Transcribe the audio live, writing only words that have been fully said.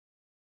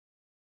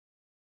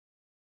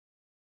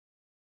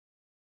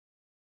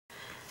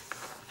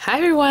Hi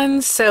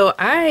everyone, so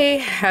I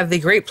have the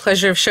great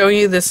pleasure of showing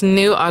you this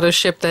new auto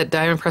ship that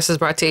Diamond Press has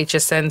brought to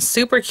HSN.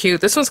 Super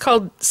cute. This one's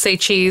called Say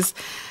Cheese,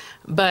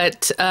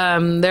 but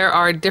there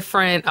are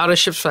different auto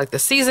ships for like the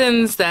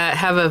seasons that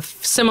have a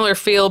similar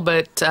feel,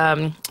 but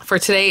for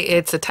today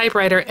it's a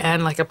typewriter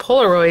and like a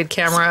Polaroid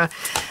camera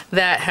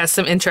that has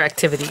some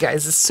interactivity,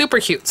 guys. It's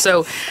super cute.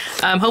 So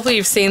hopefully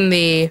you've seen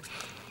the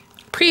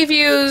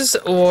previews,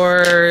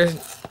 or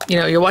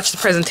you'll watch the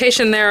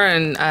presentation there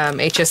on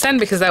HSN,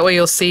 because that way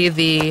you'll see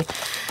the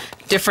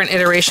different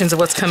iterations of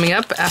what's coming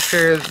up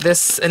after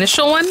this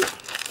initial one.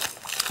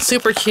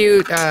 Super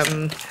cute.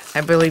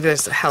 I believe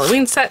there's a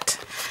Halloween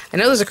set. I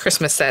know there's a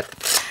Christmas set.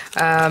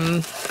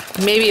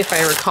 Maybe if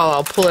I recall,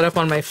 I'll pull it up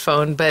on my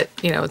phone, but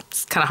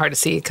it's kind of hard to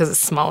see because it's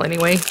small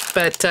anyway.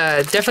 But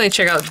definitely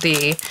check out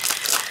the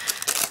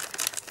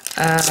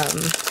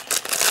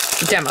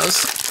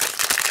demos.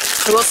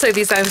 I will say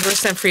these items were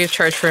sent free of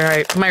charge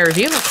for my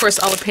review. Of course,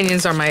 all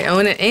opinions are my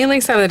own, and any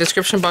links down in the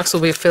description box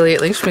will be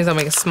affiliate links, which means I'll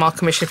make a small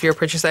commission if you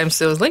purchase items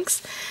to those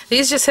links.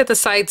 These just hit the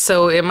site,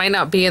 so it might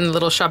not be in the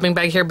little shopping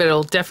bag here, but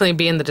it'll definitely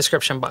be in the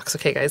description box,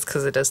 okay, guys,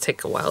 because it does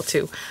take a while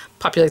to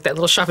populate that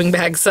little shopping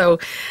bag. So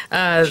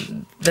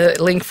the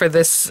link for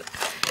this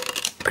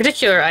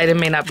particular item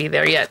may not be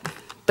there yet,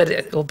 but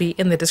it will be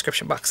in the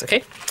description box,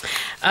 okay?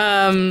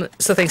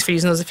 So thanks for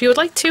using those if you would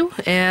like to.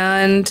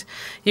 And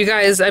you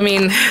guys, I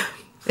mean,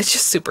 it's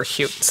just super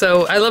cute.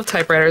 So I love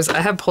typewriters.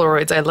 I have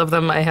Polaroids. I love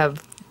them. I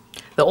have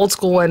the old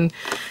school one.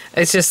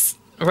 It's just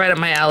right up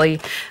my alley.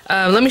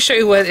 Let me show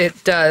you what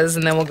it does,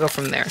 and then we'll go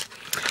from there.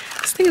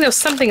 I was thinking there was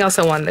something else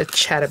I wanted to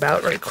chat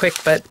about right quick,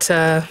 but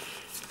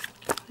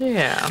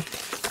yeah.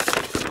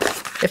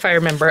 If I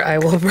remember, I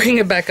will bring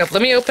it back up.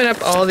 Let me open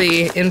up all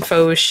the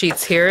info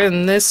sheets here,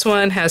 and this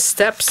one has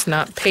steps,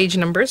 not page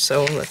numbers,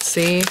 so let's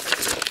see.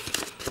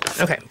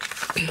 Okay.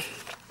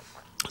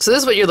 So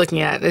this is what you're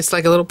looking at. It's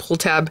like a little pull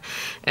tab,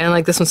 and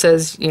like this one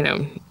says,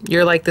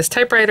 you're like this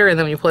typewriter, and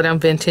then when you pull it down,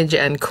 vintage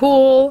and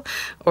cool.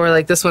 Or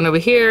like this one over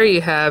here,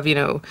 you have,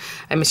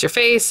 I miss your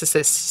face. It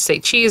says Say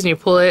Cheese, and you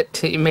pull it.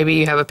 Maybe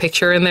you have a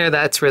picture in there.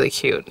 That's really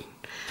cute.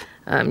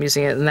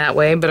 Using it in that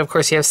way, but of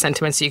course you have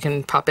sentiments you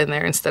can pop in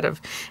there instead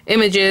of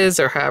images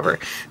or however.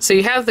 So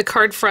you have the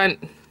card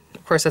front,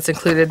 of course that's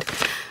included.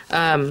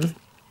 Was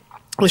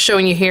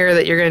showing you here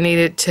that you're going to need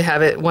it to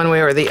have it one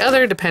way or the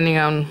other, depending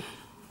on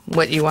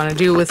what you want to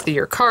do with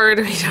your card,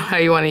 how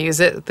you want to use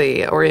it,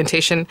 the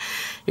orientation,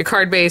 your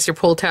card base, your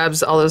pull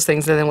tabs, all those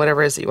things, and then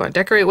whatever it is that you want to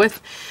decorate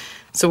with.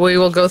 So we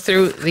will go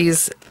through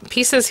these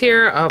pieces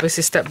here,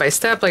 obviously step by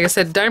step. Like I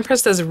said, Diamond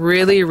Press does a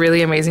really,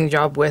 really amazing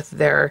job with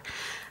their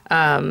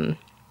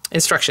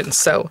instructions,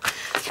 so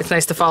it's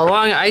nice to follow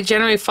along. I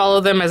generally follow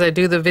them as I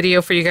do the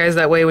video for you guys.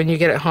 That way when you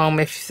get it home,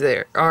 if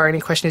there are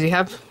any questions you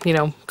have,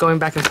 going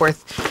back and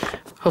forth,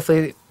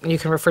 hopefully you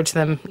can refer to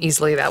them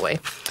easily that way.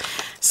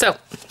 So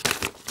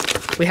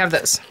we have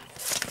those.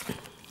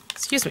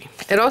 Excuse me.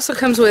 It also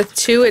comes with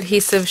 2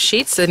 adhesive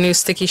sheets, the new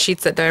sticky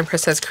sheets that Diamond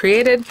Press has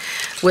created,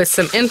 with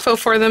some info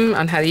for them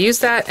on how to use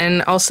that,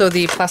 and also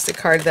the plastic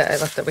card that I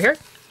left over here.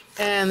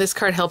 And this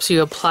card helps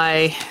you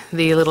apply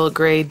the little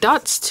gray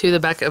dots to the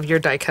back of your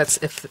die cuts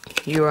if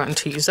you want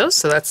to use those.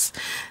 So that's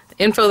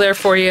info there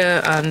for you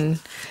on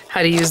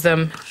how to use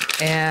them.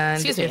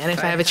 And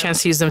if I have a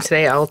chance to use them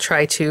today, I'll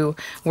try to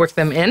work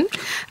them in.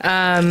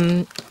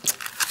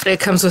 It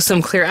comes with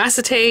some clear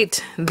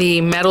acetate,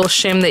 the metal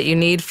shim that you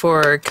need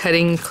for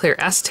cutting clear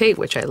acetate,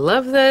 which I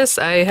love this.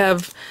 I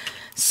have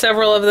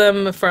several of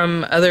them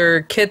from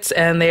other kits,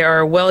 and they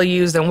are well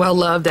used and well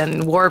loved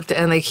and warped,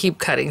 and they keep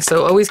cutting.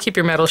 So always keep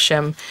your metal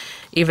shim,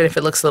 even if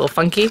it looks a little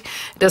funky.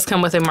 It does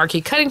come with a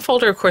marquee cutting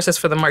folder. Of course, it's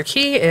for the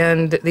marquee,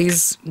 and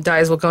these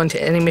dies will go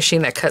into any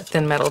machine that cut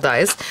thin metal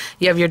dies.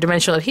 You have your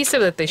dimensional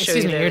adhesive that they show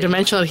you there. Your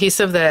dimensional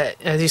adhesive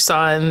that, as you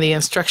saw in the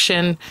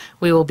instruction,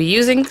 we will be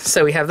using.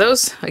 So we have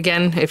those.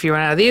 Again, if you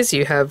run out of these,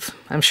 you have,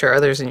 I'm sure,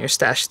 others in your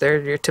stash. They're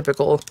your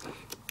typical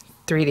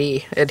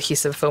 3D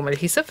adhesive, foam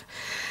adhesive.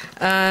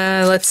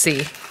 Let's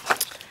see.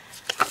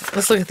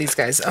 Let's look at these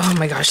guys. Oh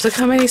my gosh, look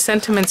how many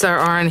sentiments are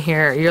on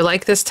here. You're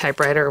like this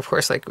typewriter, of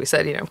course, like we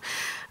said,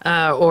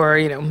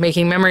 or,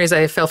 making memories.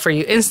 I fell for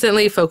you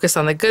instantly. Focus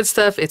on the good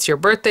stuff. It's your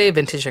birthday.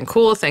 Vintage and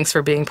cool. Thanks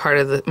for being part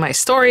of my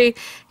story.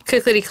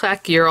 Clickety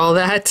clack. You're all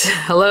that.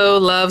 Hello,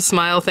 love,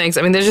 smile, thanks.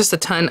 I mean, there's just a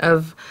ton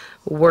of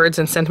words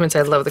and sentiments.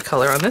 I love the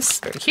color on this.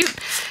 Very cute.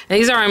 And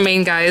these are our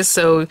main guys.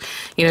 So,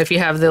 if you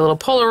have the little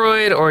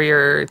Polaroid or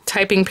your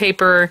typing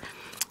paper,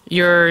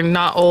 you're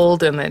not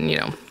old, and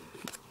then,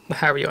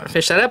 however you want to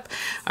fish that up.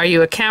 Are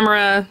you a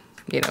camera?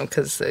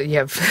 Because you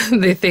have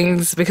the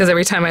things, because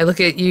every time I look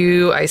at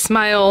you, I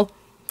smile.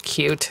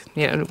 Cute.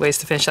 Ways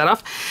to finish that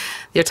off.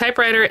 Your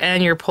typewriter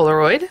and your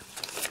Polaroid.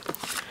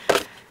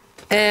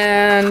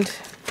 And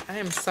I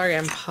am sorry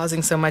I'm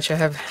pausing so much. I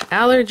have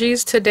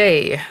allergies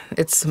today.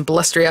 It's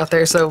blustery out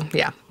there, so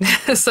yeah.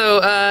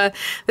 So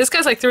this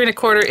guy's like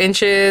 3¼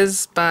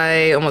 inches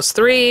by almost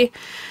 3.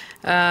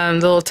 The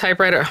little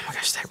typewriter, oh my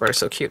gosh, typewriter's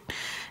so cute,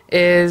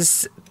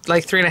 is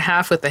like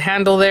 3.5 with the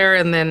handle there,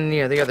 and then,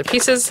 you know, the other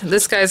pieces.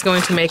 This guy is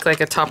going to make like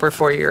a topper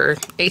for your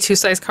A2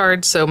 size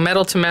card. So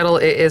metal to metal,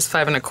 it is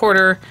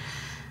 5.25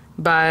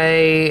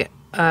 by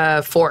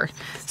 4.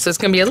 So it's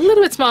going to be a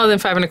little bit smaller than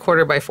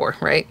 5.25 by 4,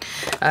 right?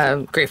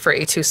 Great for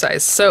A2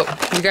 size. So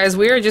you guys,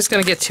 we are just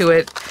going to get to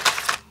it.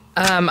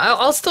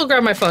 I'll still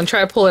grab my phone,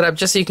 try to pull it up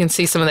just so you can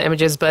see some of the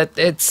images, but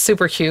it's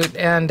super cute,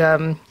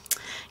 and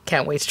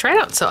can't wait to try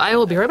it out. So I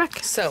will be right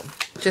back. So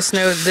just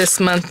know this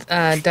month,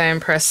 Die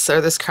Impress,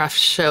 or this craft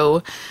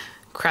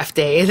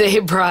day, they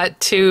brought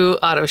 2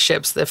 auto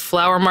ships, the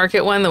flower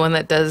market one, the one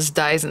that does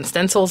dies and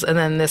stencils, and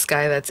then this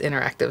guy that's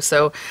interactive.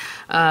 So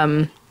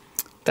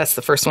that's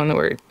the first one that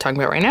we're talking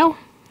about right now.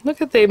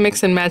 Look at, they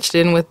mix and matched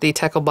in with the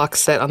tackle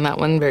box set on that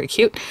one. Very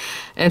cute.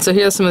 And so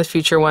here's some of the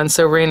future ones.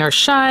 So rain or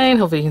shine.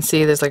 Hopefully you can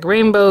see there's like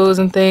rainbows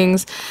and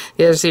things.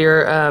 There's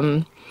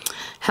your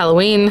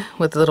Halloween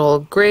with the little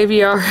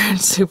graveyard.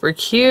 Super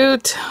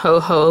cute. Ho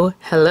ho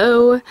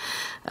hello.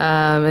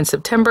 In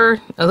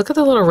September. Oh, look at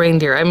the little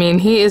reindeer. I mean,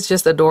 he is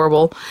just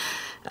adorable.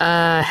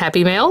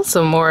 Happy Mail.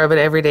 So more of an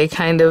everyday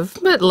kind of,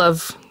 but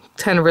love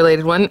kind of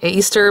related one.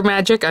 Easter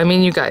magic. I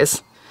mean, you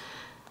guys.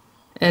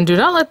 And do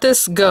not let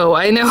this go.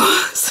 I know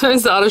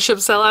sometimes the auto ship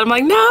sell out. I'm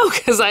like, no,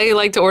 because I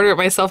like to order it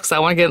myself because I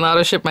want to get an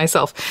auto ship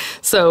myself.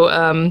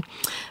 So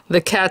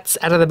the Cats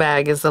Out of the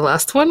Bag is the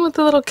last one with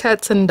the little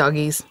cats and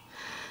doggies.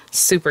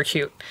 Super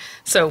cute.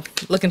 So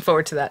looking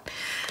forward to that.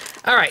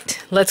 All right,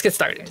 let's get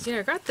started. You know,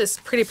 I got this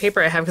pretty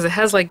paper I have because it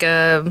has like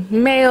a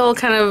mail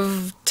kind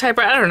of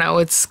typewriter. I don't know,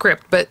 it's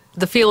script, but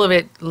the feel of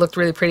it looked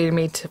really pretty to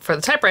me for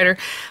the typewriter.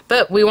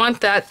 But we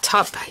want that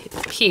top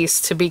piece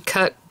to be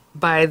cut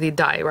by the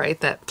die, right?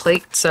 That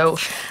plate. So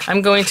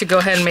I'm going to go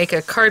ahead and make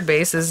a card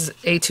base. This is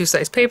A2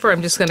 size paper.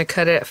 I'm just going to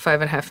cut it at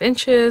 5.5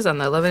 inches on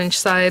the 11-inch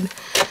side,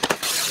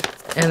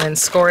 and then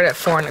score it at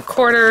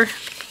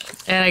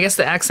 4.25. And I guess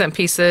the accent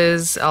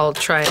pieces I'll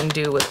try and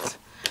do with,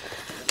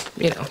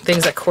 you know,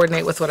 things that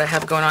coordinate with what I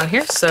have going on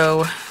here.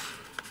 So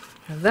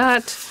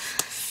that.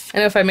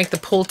 And if I make the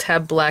pull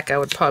tab black, I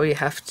would probably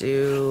have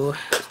to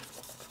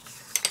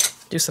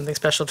do something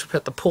special to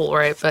put the pull,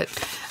 right? But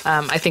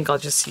I think I'll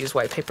just use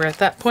white paper at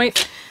that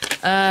point.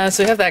 So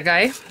we have that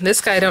guy.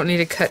 This guy I don't need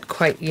to cut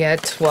quite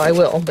yet. Well, I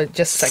will, but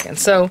just a second.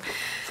 So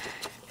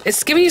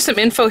it's giving you some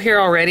info here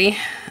already,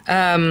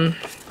 but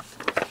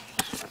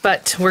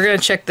we're going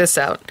to check this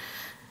out.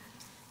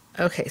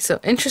 Okay, so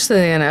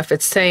interestingly enough,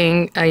 it's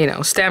saying, you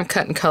know, stamp,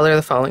 cut, and color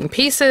the following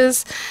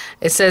pieces.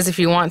 It says if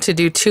you want to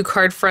do 2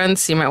 card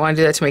fronts, you might want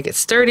to do that to make it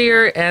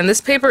sturdier. And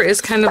this paper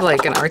is kind of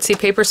like an artsy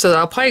paper, so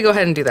I'll probably go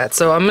ahead and do that.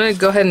 So I'm going to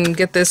go ahead and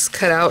get this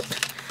cut out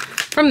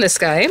from this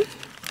guy.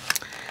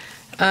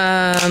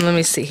 Let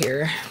me see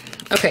here.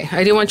 Okay,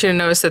 I do want you to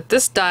notice that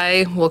this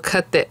die will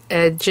cut the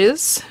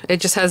edges. It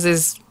just has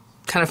these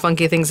kind of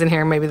funky things in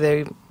here. Maybe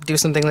they do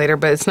something later,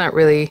 but it's not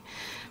really,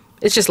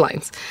 it's just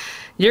lines.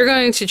 You're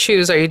going to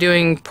choose, are you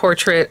doing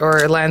portrait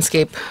or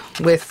landscape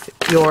with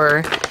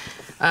your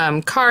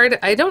card?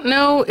 I don't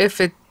know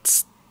if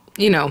it's,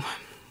 you know,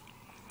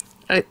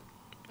 I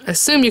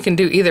assume you can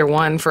do either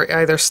one for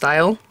either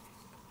style.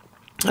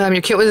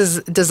 Your kit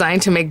was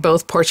designed to make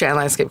both portrait and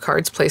landscape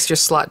cards. Place your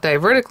slot die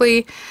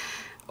vertically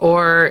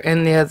or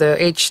in the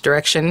H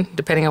direction,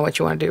 depending on what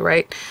you want to do,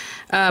 right?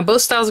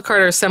 Both styles of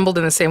card are assembled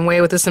in the same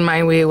way. With this in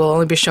mind, we will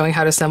only be showing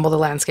how to assemble the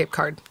landscape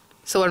card.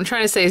 So what I'm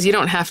trying to say is you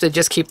don't have to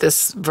just keep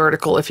this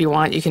vertical if you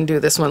want. You can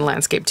do this one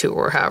landscape too,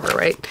 or however,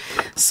 right?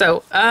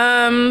 So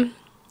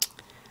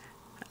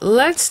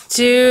let's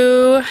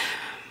do,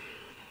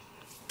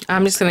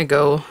 I'm just going to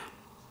go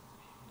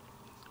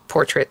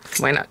portrait.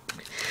 Why not?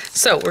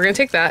 So we're going to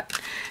take that,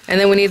 and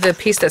then we need the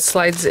piece that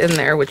slides in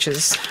there, which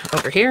is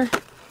over here.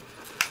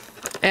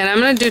 And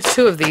I'm going to do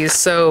 2 of these.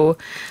 So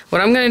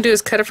what I'm going to do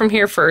is cut it from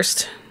here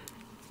first,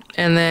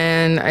 and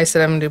then I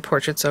said I'm going to do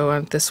portrait, so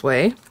I'm this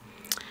way.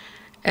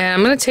 And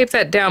I'm going to tape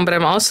that down, but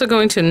I'm also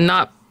going to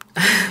not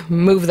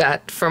move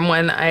that from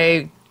when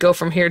I go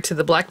from here to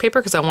the black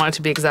paper because I want it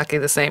to be exactly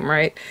the same,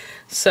 right?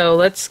 So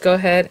let's go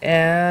ahead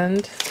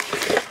and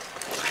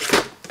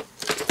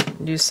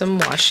do some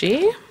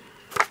washi.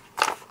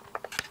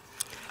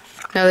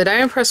 Now the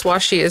die impress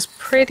washi is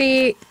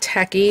pretty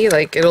tacky,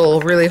 like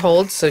it'll really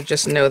hold, so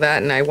just know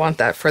that, and I want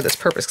that for this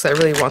purpose because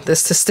I really want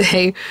this to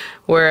stay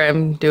where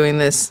I'm doing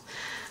this.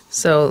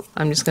 So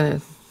I'm just going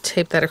to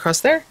tape that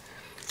across there.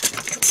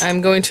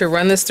 I'm going to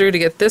run this through to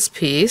get this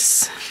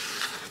piece,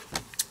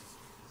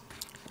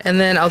 and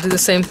then I'll do the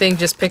same thing,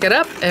 just pick it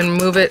up and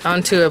move it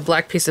onto a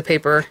black piece of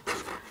paper,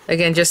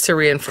 again just to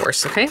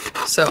reinforce, okay?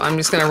 So I'm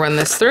just going to run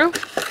this through,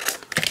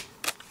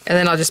 and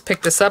then I'll just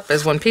pick this up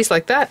as one piece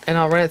like that, and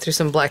I'll run it through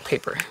some black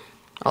paper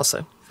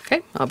also.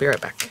 Okay, I'll be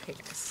right back. Okay,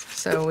 guys.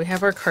 So we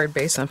have our card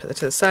base. I'll put it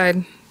to the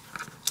side.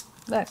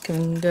 That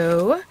can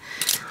go.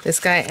 This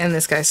guy and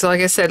this guy. So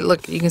like I said,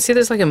 look, you can see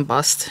there's like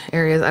embossed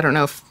areas. I don't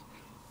know if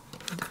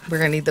we're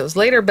going to need those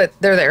later, but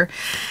they're there.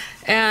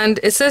 And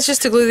it says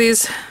just to glue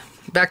these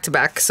back to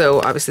back.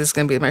 So obviously this is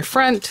going to be my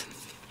front.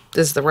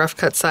 This is the rough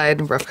cut side,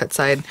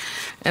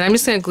 and I'm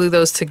just going to glue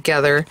those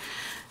together.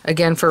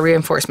 again for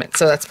reinforcement.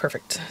 So that's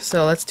perfect.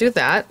 So let's do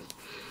that.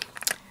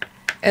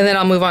 And then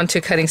I'll move on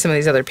to cutting some of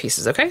these other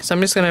pieces, okay? So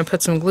I'm just going to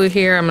put some glue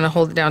here. I'm going to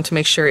hold it down to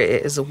make sure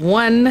it is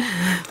 1.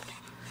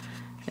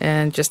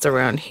 And just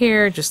around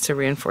here, just to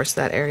reinforce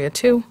that area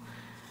too.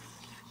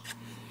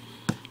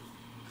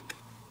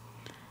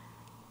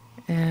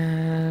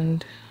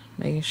 And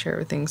making sure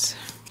everything's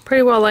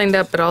pretty well lined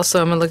up, but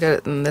also I'm going to look at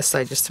it on this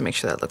side just to make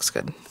sure that looks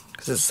good,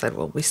 because this side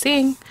we'll be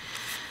seeing.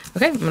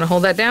 Okay, I'm going to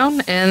hold that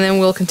down, and then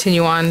we'll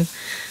continue on,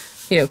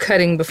 you know,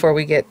 cutting before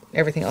we get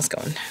everything else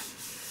going.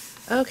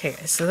 Okay,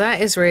 so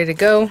that is ready to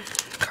go.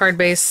 Card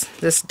base,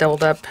 this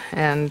doubled up,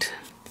 and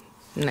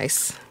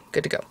nice,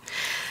 good to go.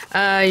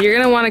 You're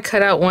going to want to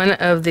cut out one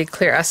of the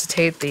clear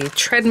acetate, the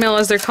treadmill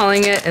as they're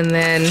calling it, and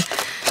then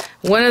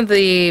one of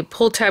the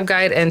pull tab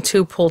guide and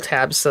 2 pull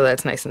tabs, so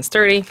that's nice and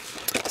sturdy.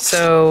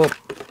 So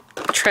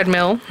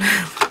treadmill,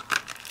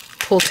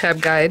 pull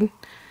tab guide.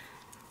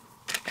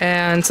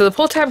 And so the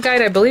pull tab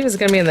guide I believe is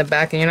going to be in the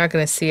back, and you're not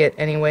going to see it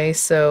anyway,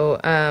 so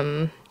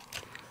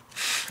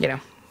you know,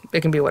 it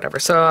can be whatever.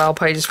 So I'll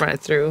probably just run it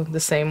through the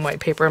same white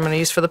paper I'm going to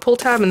use for the pull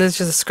tab, and this is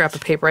just a scrap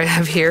of paper I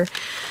have here.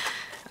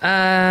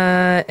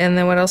 And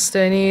then what else do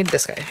I need?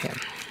 This guy, yeah.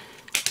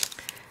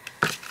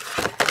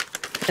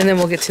 And then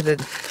we'll get to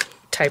the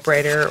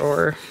typewriter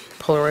or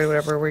Polaroid,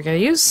 whatever we're going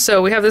to use.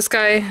 So we have this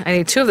guy. I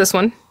need 2 of this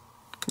one.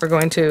 We're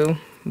going to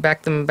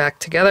back them back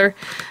together.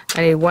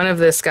 I need 1 of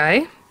this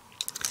guy.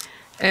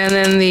 And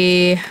then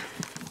the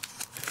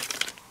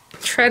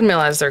treadmill,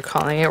 as they're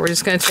calling it, we're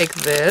just going to take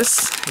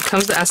this. It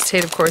comes with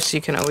acetate, of course. You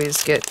can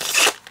always get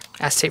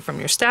acetate from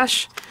your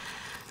stash.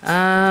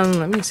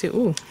 Let me see.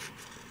 Ooh.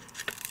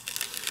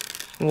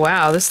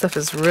 Wow, this stuff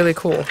is really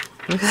cool.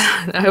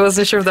 I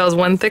wasn't sure if that was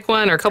one thick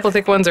one or a couple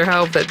thick ones or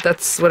how, but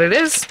that's what it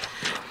is.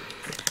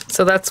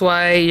 So that's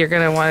why you're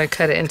going to want to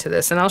cut it into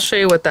this. And I'll show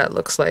you what that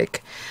looks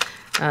like,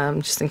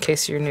 just in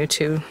case you're new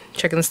to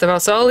checking this stuff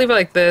out. So I'll leave it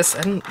like this.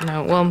 I don't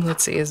know. Well,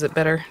 let's see. Is it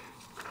better?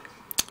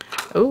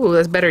 Oh,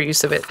 that's better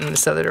use of it in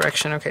this other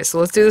direction. Okay, so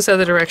let's do this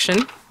other direction.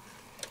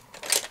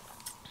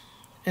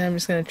 And I'm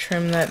just going to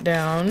trim that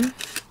down.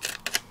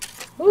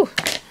 Ooh,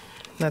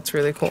 that's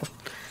really cool.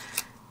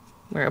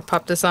 We're going to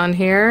pop this on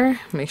here,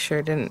 make sure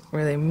it didn't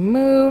really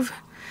move.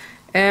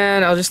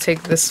 And I'll just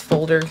take this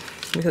folder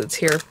because it's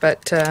here,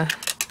 but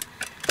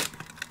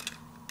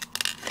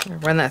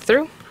run that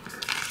through.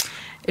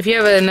 If you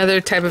have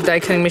another type of die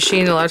cutting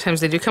machine, a lot of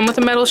times they do come with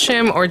a metal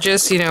shim, or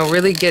just, you know,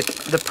 really get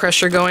the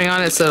pressure going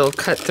on it so it'll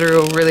cut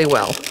through really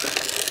well.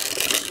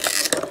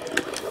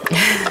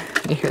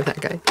 You hear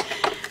that guy?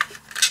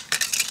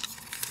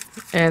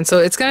 And so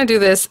it's going to do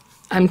this.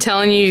 I'm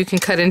telling you, you can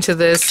cut into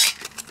this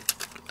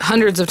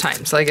hundreds of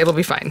times, like it'll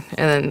be fine.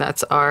 And then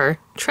that's our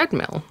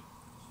treadmill.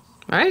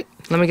 All right,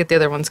 let me get the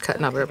other ones cut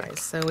and I'll be right back.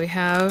 So we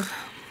have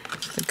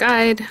the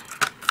guide,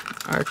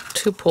 our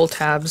 2 pull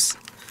tabs,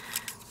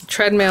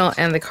 treadmill,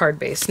 and the card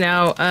base.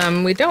 Now,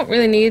 we don't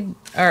really need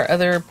our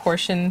other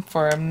portion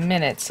for a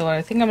minute, so what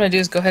I think I'm going to do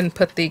is go ahead and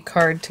put the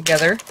card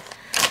together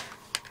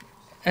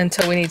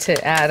until we need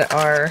to add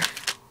our,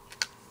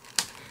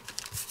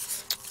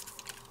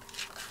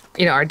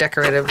 you know, our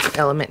decorative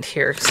element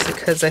here,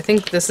 because I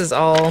think this is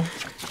all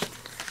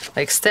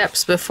like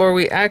steps before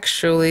we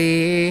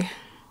actually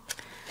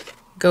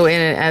go in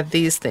and add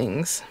these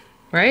things,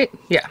 right?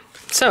 Yeah,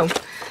 so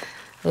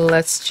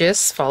let's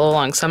just follow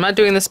along. So I'm not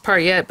doing this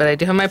part yet, but I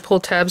do have my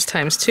pull tabs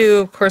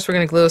 ×2. Of course, we're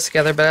going to glue those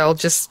together, but I'll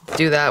just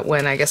do that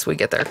when I guess we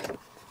get there,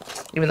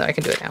 even though I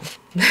can do it now.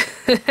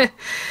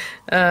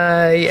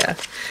 Yeah.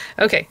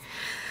 Okay.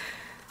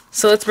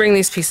 So let's bring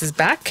these pieces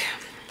back.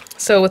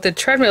 So with the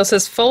treadmill, it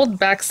says fold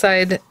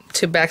backside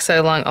to backside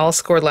along all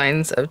scored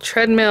lines of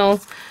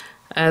treadmill.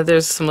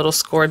 There's some little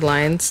scored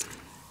lines.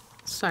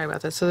 Sorry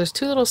about that. So there's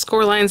 2 little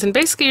score lines, and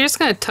basically you're just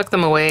going to tuck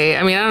them away.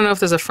 I mean, I don't know if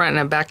there's a front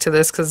and a back to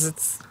this because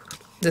it's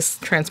this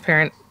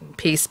transparent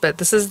piece, but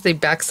this is the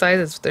back side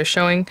is what they're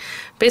showing.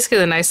 Basically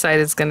the nice side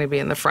is going to be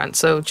in the front.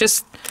 So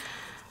just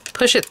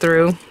push it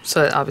through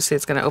so that obviously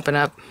it's going to open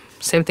up.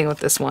 Same thing with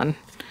this one.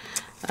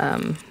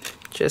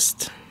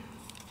 Just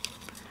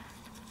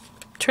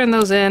turn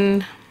those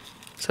in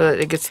so that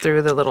it gets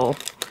through the little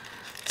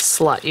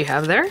slot you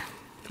have there.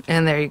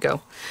 And there you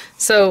go.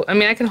 So, I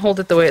mean, I can hold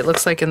it the way it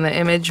looks like in the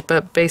image,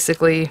 but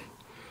basically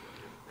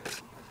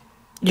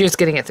you're just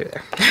getting it through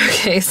there.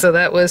 Okay, so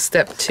that was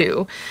step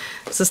 2.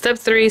 So step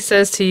 3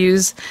 says to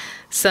use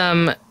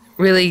some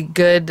really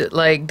good,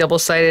 like,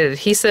 double-sided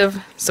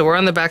adhesive. So we're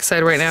on the back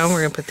side right now.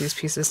 We're going to put these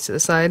pieces to the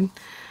side.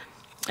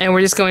 And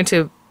we're just going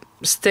to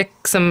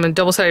stick some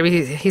double-sided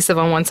adhesive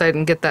on one side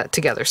and get that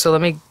together. So let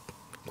me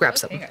grab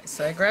some. Okay, guys,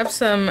 so I grabbed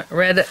some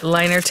red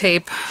liner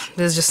tape.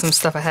 This is just some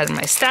stuff I had in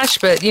my stash,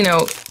 but you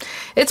know,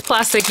 it's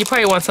plastic. You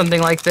probably want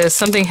something like this,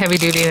 something heavy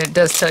duty, and it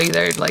does tell you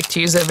there like to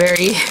use a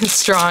very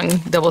strong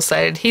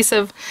double-sided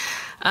adhesive.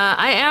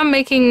 I am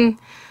making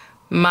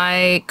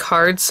my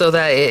card so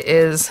that it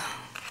is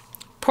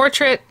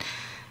portrait.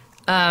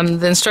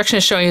 The instruction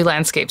is showing you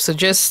landscape, so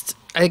just,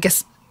 I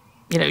guess,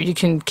 you know, you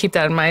can keep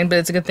that in mind, but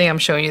it's a good thing I'm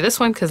showing you this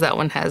one because that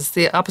one has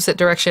the opposite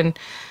direction.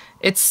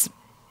 It's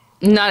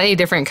not any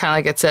different, kind of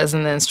like it says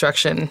in the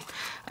instruction,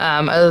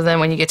 other than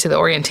when you get to the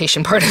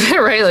orientation part of it,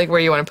 right? Like where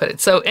you want to put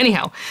it. So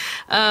anyhow,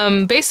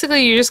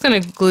 basically you're just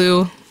going to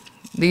glue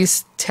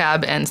these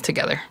tab ends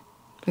together.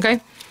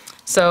 Okay,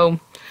 so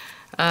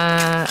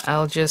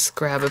I'll just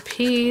grab a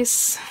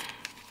piece,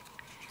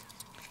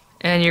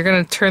 and you're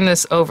going to turn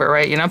this over,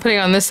 right? You're not putting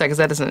it on this side because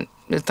it's not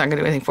going to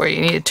do anything for you.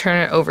 You need to turn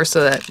it over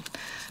so that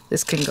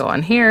this can go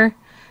on here.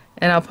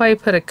 And I'll probably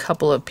put a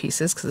couple of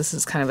pieces because this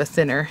is kind of a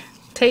thinner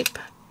tape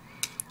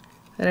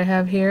that I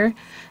have here.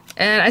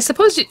 And I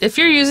suppose if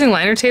you're using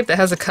liner tape that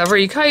has a cover,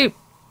 you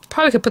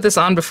probably could put this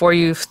on before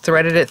you've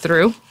threaded it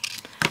through,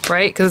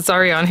 right? Because it's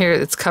already on here,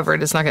 it's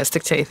covered, it's not going to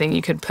stick to anything.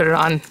 You could put it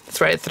on,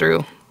 thread it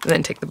through, and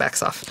then take the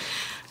backs off.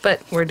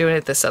 But we're doing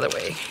it this other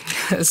way.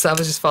 So I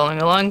was just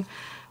following along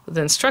with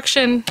the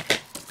instruction.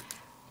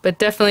 But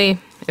definitely,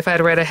 if I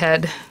had read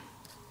ahead,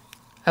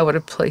 I would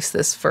have placed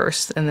this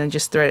first and then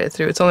just thread it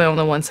through. It's only on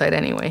the one side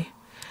anyway.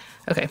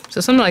 Okay,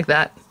 so something like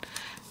that.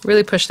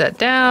 Really push that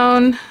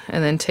down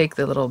and then take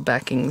the little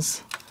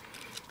backings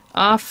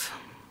off.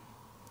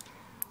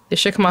 It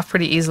should come off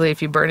pretty easily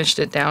if you burnished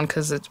it down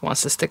because it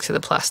wants to stick to the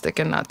plastic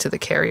and not to the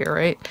carrier,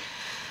 right?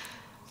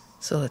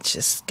 So let's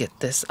just get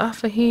this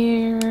off of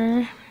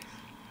here.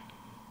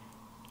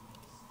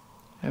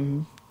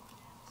 I'm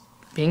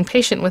being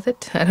patient with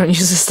it. I don't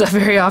use this stuff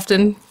very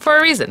often for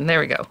a reason. There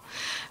we go.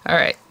 All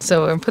right,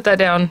 so we're gonna put that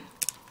down,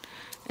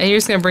 and you're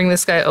just gonna bring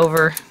this guy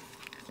over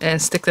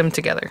and stick them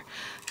together.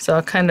 So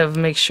I'll kind of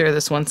make sure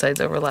this one side's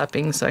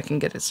overlapping so I can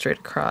get it straight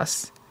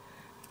across.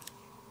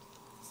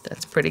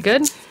 That's pretty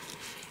good.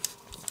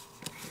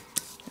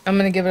 I'm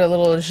gonna give it a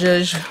little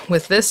zhuzh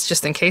with this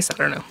just in case, I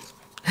don't know.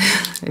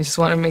 I just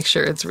want to make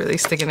sure it's really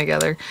sticking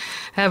together.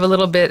 I have a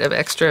little bit of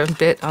extra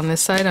bit on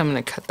this side. I'm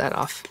gonna cut that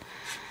off.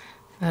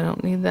 I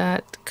don't need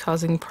that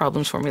causing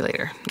problems for me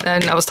later.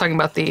 And I was talking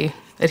about the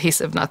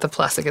adhesive, not the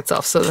plastic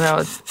itself. So now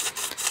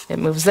it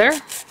moves there.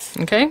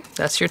 Okay,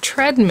 that's your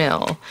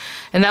treadmill.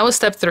 And that was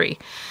step 3.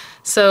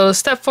 So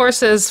step 4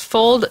 says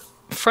fold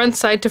front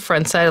side to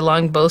front side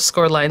along both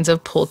score lines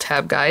of pull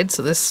tab guide.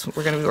 So this,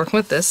 we're going to be working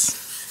with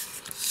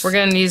this. We're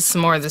going to need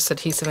some more of this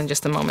adhesive in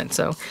just a moment.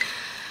 So,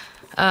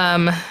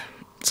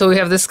 so we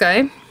have this guy,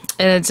 and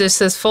it just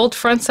says fold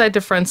front side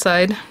to front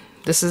side.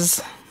 This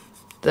is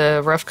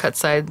the rough cut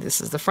side, this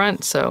is the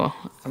front, so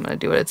I'm going to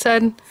do what it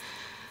said.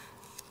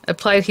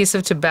 Apply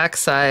adhesive to back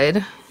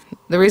side.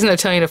 The reason they're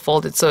telling you to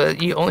fold it so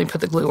you only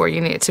put the glue where you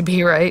need it to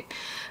be, right?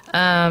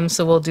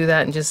 So we'll do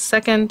that in just a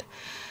second.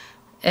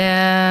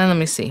 And let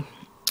me see.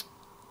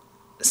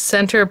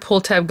 Center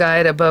pull tab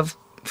guide above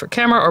for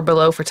camera or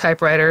below for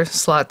typewriter,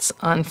 slots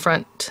on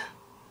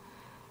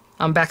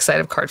back side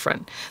of card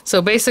front.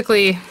 So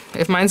basically,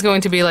 if mine's going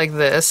to be like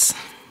this,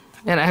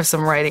 and I have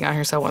some writing on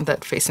here, so I want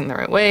that facing the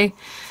right way.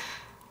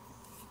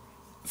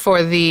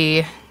 For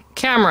the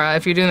camera,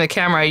 if you're doing the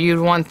camera,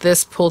 you'd want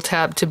this pull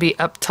tab to be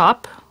up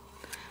top,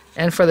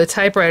 and for the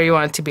typewriter you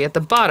want it to be at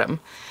the bottom.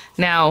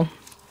 Now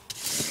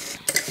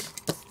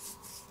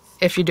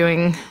if you're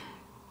doing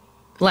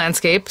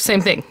landscape, same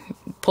thing,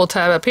 pull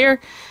tab up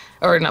here,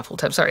 or not pull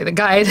tab, sorry, the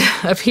guide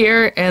up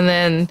here, and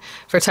then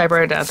for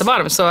typewriter down at the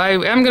bottom. So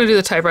I'm going to do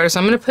the typewriter, so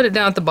I'm going to put it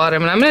down at the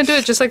bottom, and I'm going to do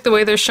it just like the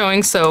way they're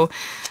showing. So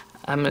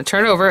I'm going to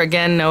turn it over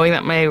again, knowing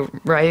that my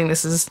writing,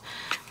 this is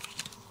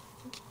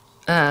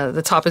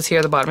the top is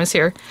here, the bottom is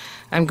here.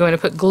 I'm going to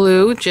put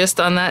glue just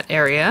on that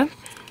area,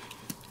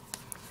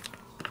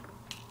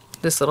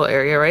 this little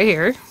area right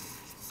here,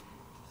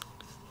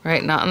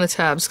 right, not on the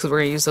tabs because we're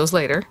going to use those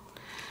later.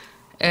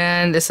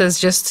 And it says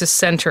just to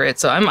center it,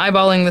 so I'm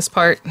eyeballing this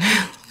part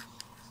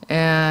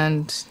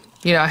and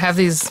you know, I have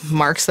these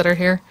marks that are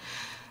here,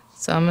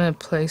 so I'm going to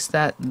place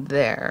that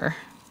there,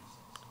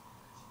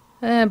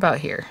 and about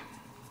here.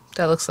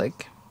 That looks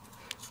like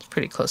it's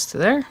pretty close to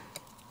there.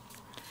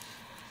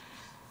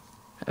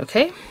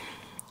 Okay,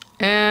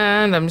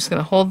 and I'm just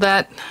going to hold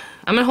that.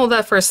 I'm going to hold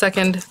that for a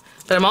second,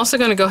 but I'm also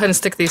going to go ahead and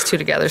stick these two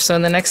together. So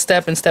in the next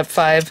step, in step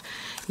 5,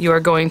 you are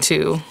going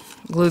to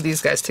glue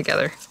these guys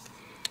together.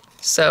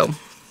 So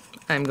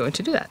I'm going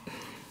to do that.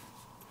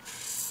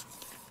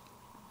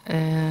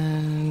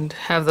 And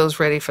have those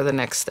ready for the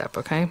next step,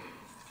 okay?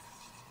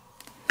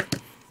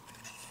 Put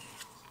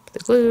the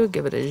glue,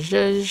 give it a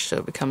zhuzh so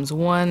it becomes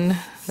one.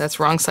 That's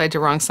wrong side to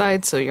wrong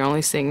side, so you're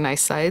only seeing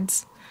nice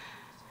sides.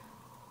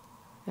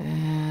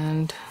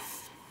 And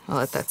I'll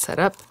let that set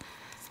up,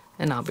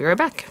 and I'll be right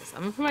back. So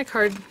I'm going to put my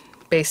card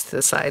base to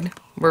the side.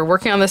 We're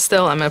working on this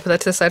still. I'm going to put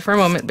that to the side for a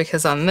moment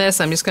because on this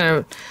I'm just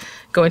going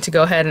to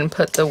go ahead and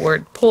put the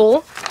word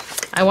pull.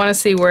 I want to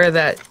see where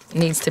that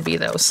needs to be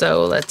though,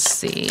 so let's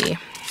see.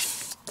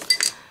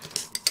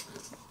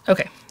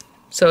 Okay,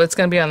 so it's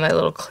going to be on that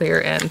little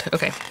clear end.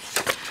 Okay,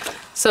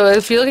 so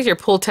if you look at your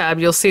pull tab,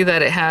 you'll see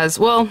that it has,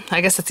 well,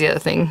 I guess that's the other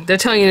thing. They're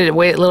telling you to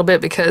wait a little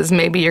bit because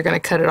maybe you're going to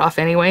cut it off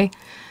anyway.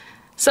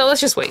 So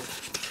let's just wait.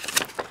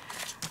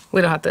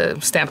 We don't have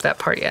to stamp that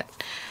part yet.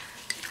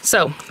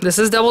 So this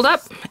is doubled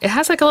up. It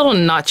has like a little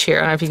notch here.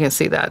 I don't know if you can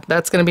see that.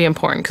 That's going to be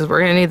important because we're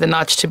going to need the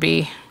notch to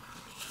be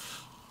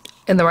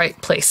in the right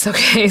place.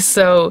 Okay,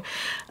 so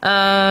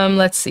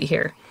let's see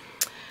here.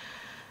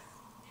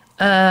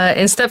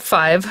 In step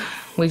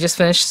 5, we just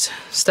finished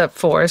step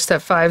 4.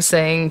 Step 5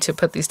 saying to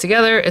put these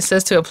together. It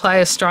says to apply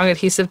a strong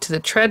adhesive to the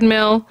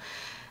treadmill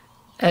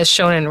as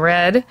shown in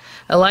red.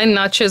 Align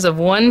notches of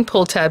one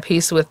pull tab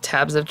piece with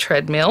tabs of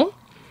treadmill.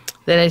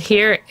 Then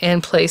adhere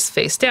and place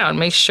face down.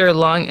 Make sure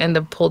long end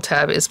of pull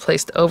tab is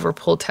placed over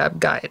pull tab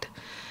guide.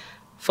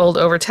 Fold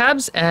over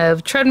tabs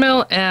of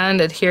treadmill and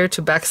adhere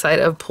to backside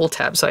of pull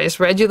tab. So I just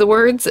read you the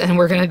words and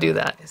we're going to do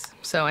that.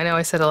 So I know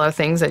I said a lot of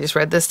things. I just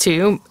read this to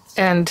you.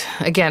 And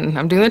again,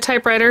 I'm doing the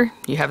typewriter.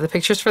 You have the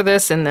pictures for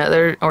this and the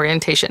other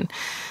orientation.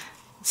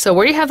 So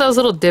where you have those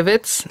little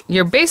divots,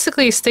 you're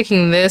basically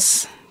sticking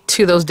this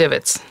to those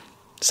divots.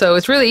 So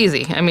it's really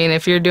easy. I mean,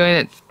 if you're doing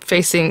it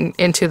facing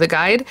into the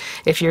guide,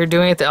 if you're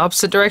doing it the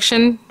opposite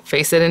direction,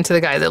 face it into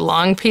the guide. The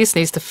long piece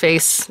needs to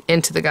face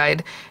into the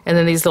guide, and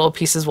then these little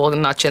pieces will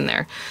notch in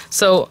there.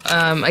 So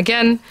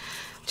again,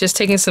 just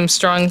taking some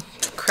strong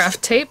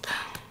craft tape,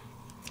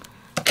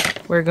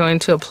 we're going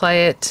to apply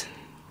it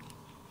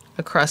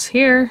across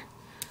here.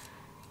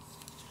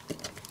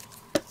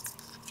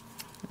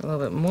 A little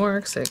bit more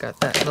because I got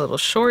that a little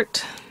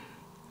short.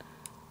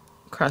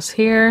 Across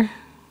here.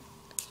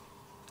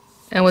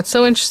 And what's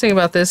so interesting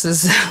about this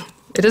is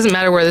it doesn't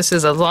matter where this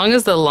is, as long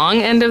as the long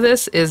end of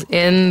this is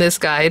in this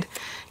guide,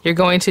 you're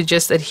going to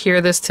just adhere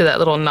this to that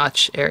little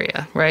notch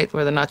area, right?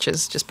 Where the notch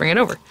is, just bring it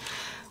over.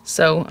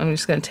 So I'm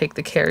just going to take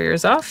the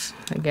carriers off.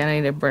 Again,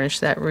 I need to burnish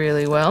that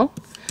really well.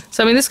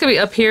 So I mean, this could be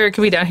up here, it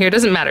could be down here, it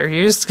doesn't matter.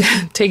 You're just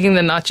taking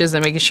the notches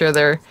and making sure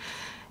they're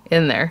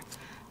in there.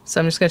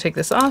 So I'm just going to take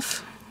this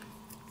off.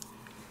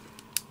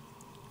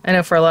 I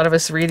know for a lot of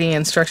us reading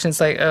instructions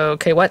like, oh,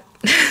 okay, what?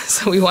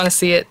 So we want to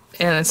see it,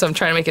 and so I'm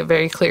trying to make it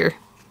very clear.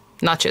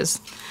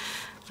 Notches.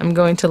 I'm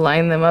going to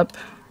line them up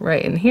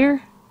right in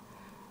here.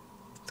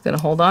 It's going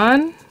to hold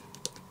on,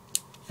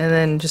 and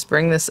then just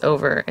bring this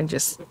over and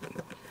just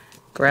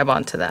grab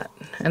onto that.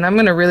 And I'm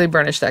going to really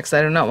burnish that because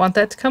I do not want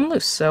that to come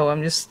loose. So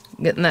I'm just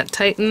getting that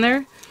tight in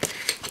there.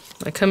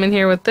 I come in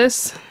here with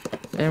this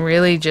and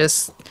really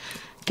just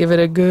give it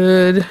a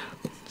good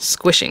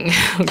squishing,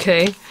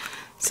 okay?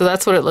 So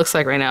that's what it looks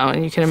like right now,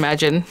 and you can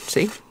imagine,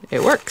 see,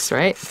 it works,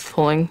 right?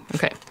 Pulling,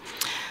 okay.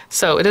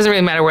 So it doesn't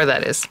really matter where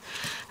that is,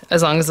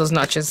 as long as those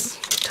notches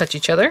touch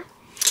each other.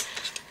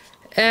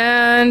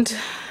 And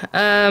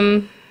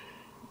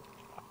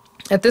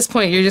at this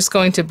point, you're just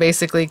going to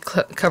basically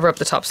cover up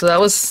the top. So that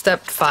was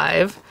step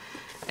 5,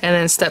 and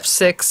then step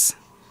 6.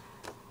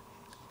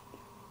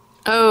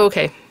 Oh,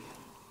 okay.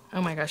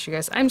 Oh my gosh, you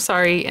guys, I'm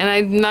sorry, and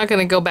I'm not going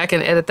to go back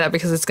and edit that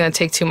because it's going to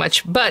take too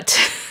much, but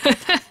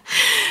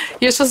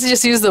you're supposed to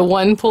just use the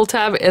one pull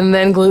tab and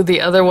then glue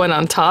the other one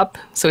on top,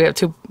 so we have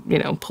 2, you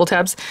know, pull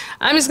tabs.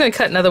 I'm just going to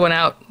cut another one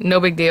out,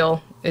 no big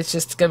deal. It's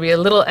just going to be a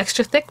little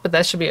extra thick, but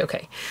that should be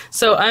okay.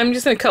 So I'm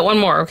just going to cut one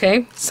more,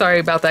 okay? Sorry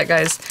about that,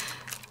 guys.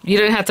 You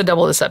didn't have to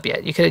double this up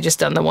yet. You could have just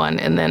done the one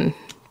and then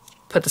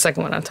put the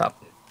second one on top.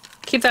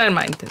 Keep that in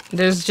mind.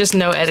 There's just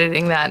no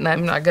editing that, and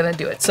I'm not going to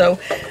do it. So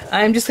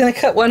I'm just going to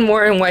cut one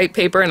more in white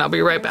paper, and I'll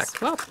be right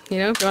back. Well, you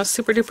know, if you want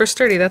super duper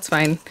sturdy, that's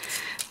fine.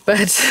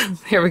 But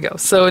here we go.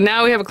 So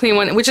now we have a clean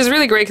one, which is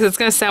really great because it's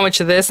going to sandwich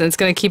this, and it's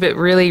going to keep it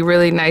really,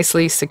 really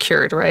nicely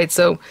secured, right?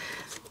 So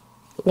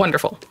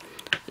wonderful.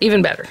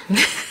 Even better.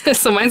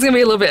 So mine's going to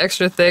be a little bit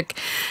extra thick,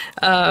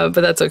 but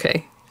that's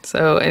okay.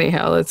 So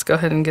anyhow, let's go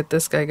ahead and get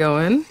this guy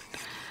going.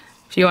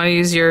 If you want to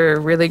use your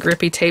really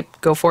grippy tape,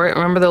 go for it.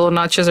 Remember the little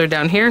notches are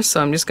down here,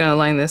 so I'm just going to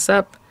line this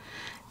up.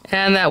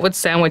 And that would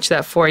sandwich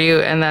that for you,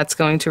 and that's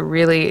going to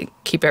really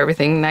keep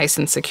everything nice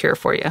and secure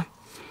for you,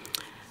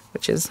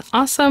 which is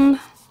awesome.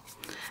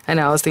 I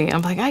know, I was thinking,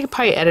 I'm like, I could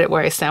probably edit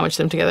where I sandwich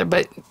them together,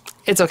 but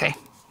it's okay.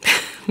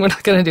 We're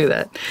not going to do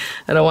that.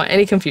 I don't want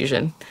any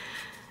confusion,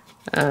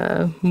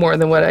 more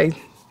than what I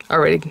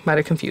already might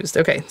have confused.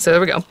 Okay, so there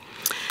we go.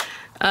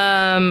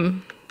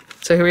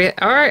 So here we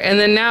are, and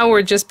then now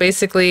we're just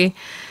basically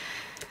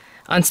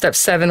on step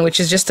 7, which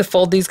is just to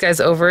fold these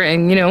guys over,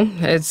 and you know,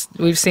 as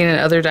we've seen in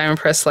other diamond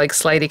press like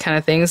slidey kind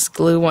of things,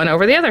 glue one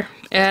over the other.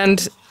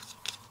 And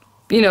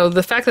you know,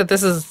 the fact that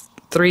this is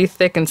 3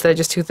 thick instead of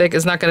just 2 thick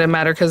is not going to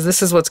matter because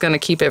this is what's going to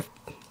keep it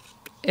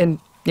in,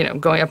 you know,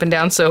 going up and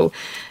down, so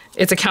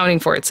it's accounting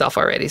for itself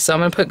already. So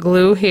I'm going to put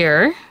glue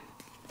here,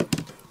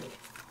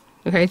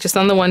 okay, just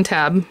on the one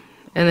tab,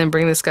 and then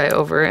bring this guy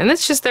over, and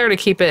it's just there to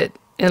keep it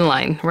in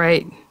line,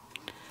 right?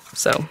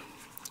 So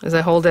as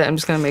I hold it, I'm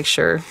just going to make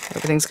sure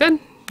everything's good.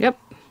 Yep.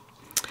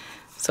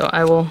 So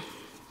I will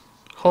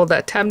hold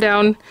that tab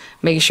down,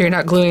 making sure you're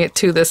not gluing it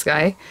to this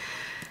guy,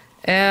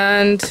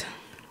 and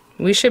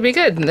we should be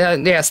good.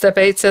 Yeah, step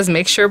 8 says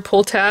make sure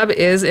pull tab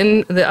is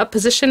in the up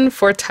position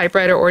for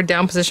typewriter or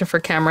down position for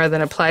camera,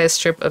 then apply a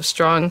strip of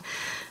strong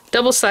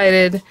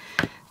double-sided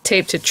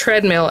tape to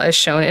treadmill as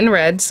shown in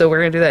red. So we're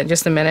going to do that in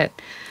just a minute,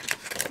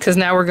 because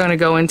now we're going to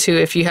go into,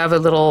 if you have a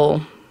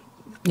little,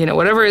 you know,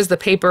 whatever is the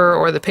paper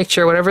or the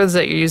picture, whatever it is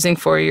that you're using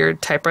for your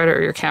typewriter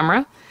or your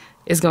camera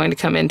is going to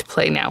come into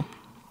play now.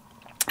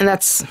 And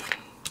that's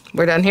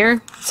we're done here.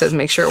 It says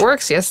make sure it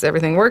works. Yes,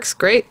 everything works.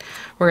 Great.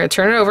 We're going to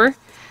turn it over.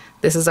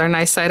 This is our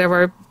nice side of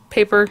our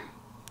paper.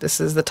 This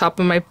is the top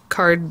of my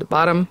card, the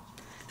bottom.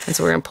 And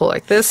so we're going to pull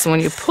like this. And when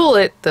you pull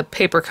it, the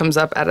paper comes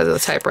up out of the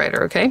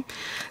typewriter, okay?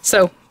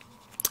 So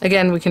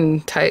again, we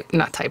can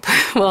not type.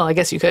 Well, I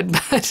guess you could,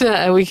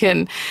 but we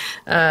can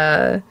go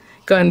ahead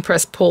and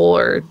press pull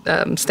or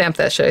stamp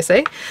that, should I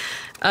say.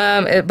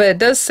 But it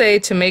does say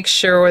to make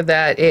sure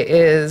that it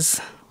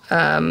is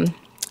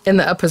in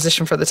the up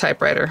position for the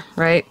typewriter,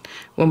 right?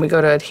 When we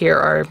go to adhere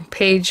our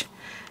page,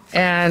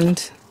 and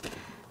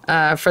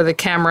for the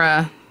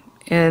camera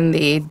in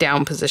the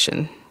down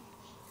position.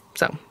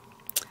 So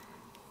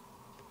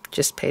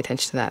just pay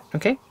attention to that,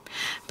 okay?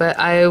 But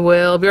I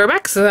will be right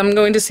back, so I'm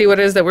going to see what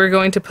it is that we're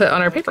going to put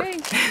on our paper.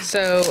 Okay.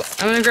 So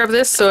I'm going to grab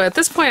this. So at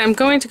this point, I'm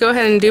going to go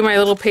ahead and do my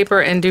little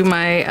paper and do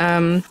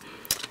my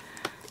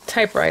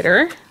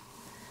typewriter.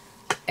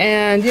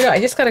 And, you know, I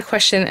just got a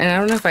question, and I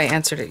don't know if I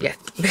answered it yet,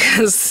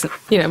 because,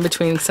 you know,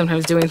 between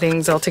sometimes doing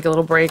things, I'll take a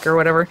little break or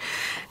whatever.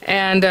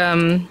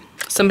 And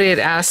somebody had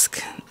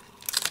asked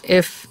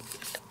if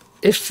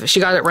she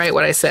got it right,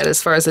 what I said,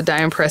 as far as the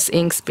diamond press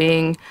inks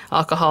being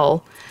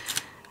alcohol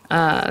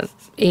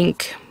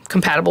ink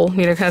compatible,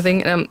 you know, kind of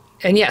thing.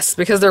 And yes,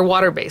 because they're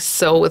water-based.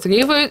 So if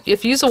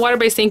you use a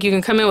water-based ink, you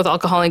can come in with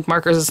alcohol ink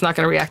markers, it's not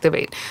going to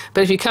reactivate.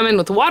 But if you come in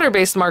with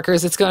water-based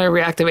markers, it's going to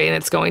reactivate and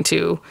it's going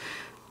to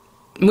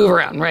move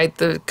around, right?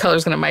 The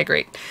color's going to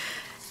migrate.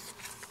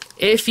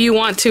 If you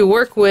want to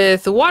work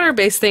with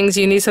water-based things,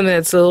 you need something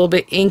that's a little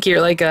bit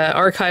inkier, like a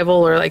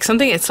archival or like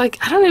something. It's like,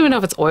 I don't even know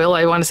if it's oil,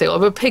 I want to say oil,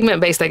 but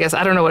pigment-based, I guess.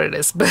 I don't know what it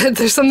is, but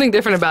there's something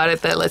different about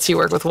it that lets you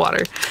work with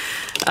water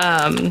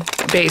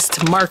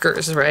based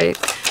markers, right?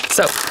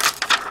 So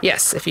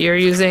yes, if you're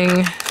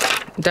using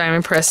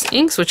diamond press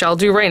inks, which I'll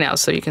do right now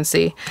so you can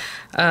see,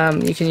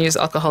 you can use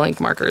alcohol ink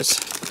markers.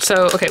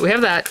 So, okay, we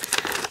have that.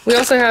 We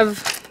also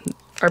have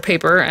our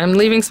paper. I'm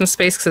leaving some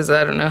space because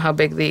I don't know how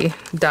big the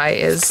die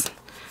is.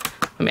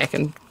 I mean, I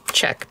can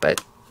check,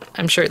 but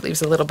I'm sure it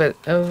leaves a little bit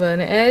of an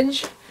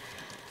edge.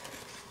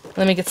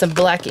 Let me get some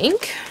black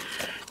ink.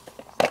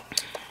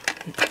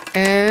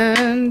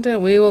 And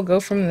we will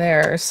go from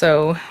there.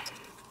 So,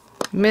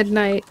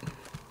 midnight.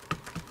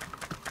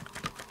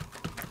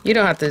 You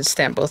don't have to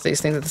stamp both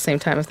these things at the same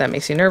time if that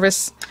makes you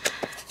nervous.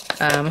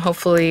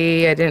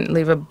 Hopefully I didn't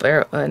leave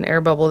an air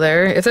bubble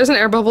there. If there's an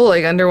air bubble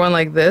like under one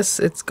like this,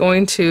 it's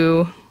going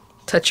to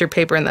touch your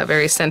paper in that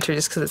very center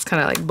just because it's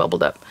kind of like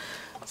bubbled up.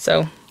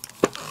 So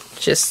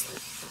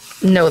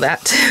just know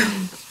that.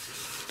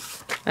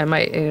 I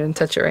might even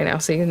touch it right now.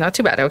 See, not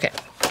too bad. Okay.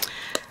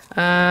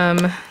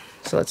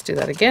 So let's do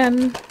that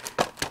again.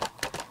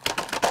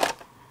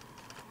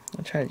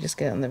 I'll try to just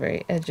get on the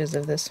very edges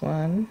of this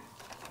one.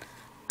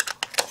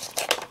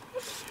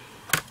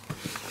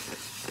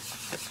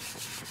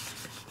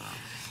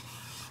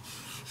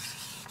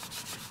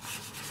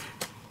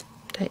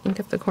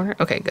 Ink up the corner.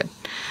 Okay, good.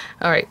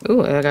 All right.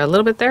 Ooh, I got a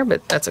little bit there,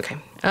 but that's okay.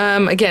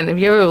 Again, if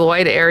you have a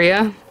wide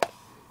area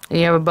and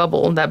you have a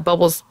bubble, that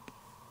bubble's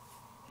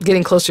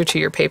getting closer to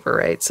your paper,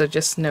 right? So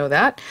just know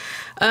that.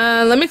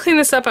 Let me clean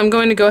this up. I'm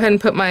going to go ahead and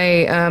put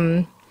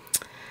my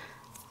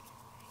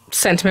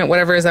sentiment,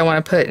 whatever it is I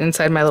want to put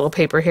inside my little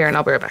paper here, and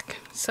I'll be right back.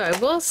 So I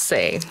will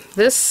say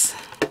this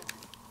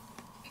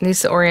needs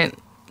to orient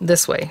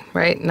this way,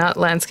 right? Not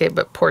landscape,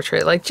 but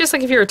portrait. Like just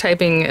like if you were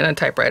typing in a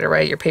typewriter,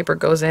 right? Your paper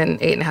goes in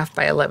 8.5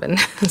 by 11.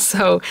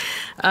 So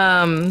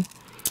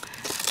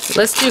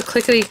let's do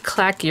clickety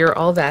clack. You're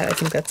all that. I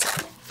think that's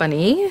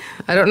funny.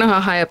 I don't know how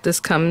high up this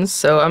comes,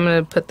 so I'm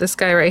gonna put this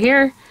guy right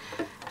here,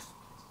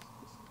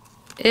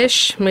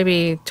 ish,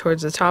 maybe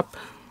towards the top.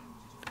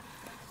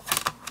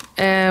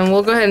 And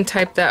we'll go ahead and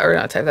type that, or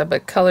not type that,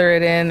 but color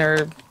it in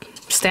or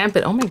stamp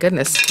it. Oh my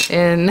goodness,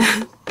 in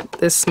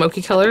this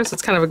smoky color. So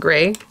it's kind of a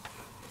gray.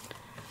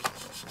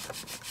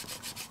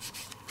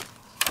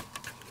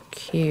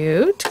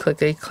 Cute.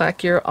 Clickety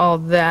clack, you're all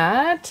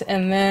that.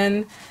 And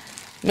then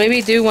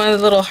maybe do one of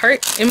the little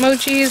heart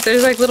emojis.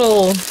 There's like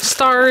little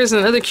stars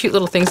and other cute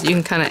little things that you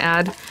can kind of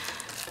add.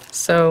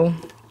 So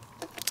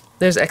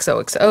there's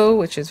XOXO,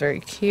 which is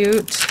very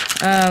cute.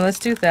 Let's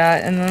do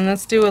that, and then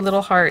let's do a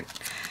little heart.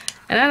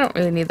 And I don't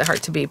really need the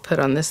heart to be put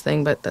on this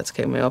thing, but that's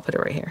okay. Maybe I'll put it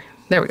right here.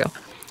 There we go.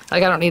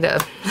 Like I don't need a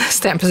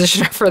stamp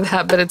positioner for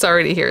that, but it's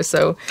already here.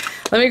 So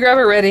let me grab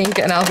a red ink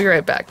and I'll be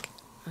right back.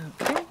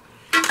 Okay.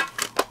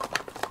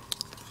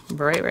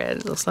 Bright red,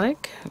 it looks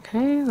like.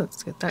 Okay,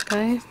 let's get that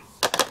guy.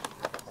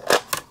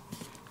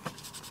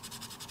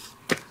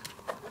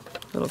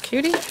 Little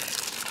cutie.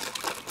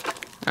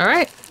 All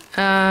right,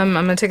 I'm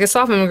gonna take this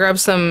off. I'm gonna grab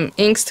some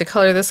inks to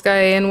color this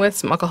guy in with,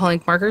 some alcohol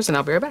ink markers, and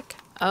I'll be right back.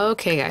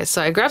 Okay guys,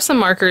 so I grabbed some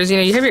markers. You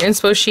know, you have your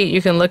inspo sheet,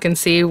 you can look and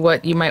see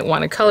what you might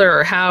want to color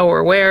or how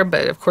or where,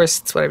 but of course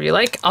it's whatever you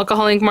like.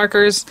 Alcohol ink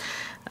markers,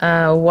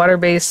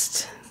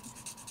 water-based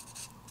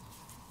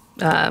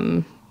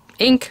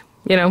ink,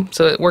 you know,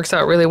 so it works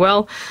out really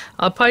well.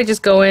 I'll probably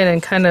just go in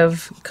and kind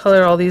of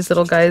color all these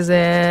little guys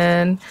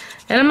in.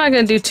 And I'm not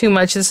going to do too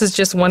much. This is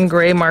just one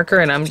gray marker,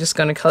 and I'm just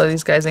going to color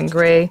these guys in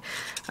gray.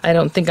 I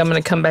don't think I'm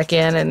going to come back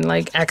in and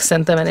like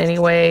accent them in any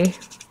way.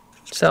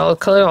 So I'll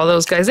color all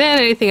those guys in.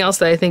 Anything else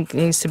that I think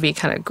needs to be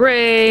kind of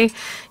gray. You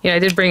know, I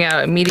did bring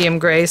out a medium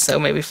gray, so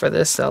maybe for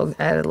this I'll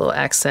add a little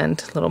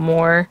accent, a little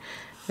more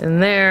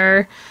in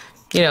there.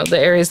 You know, the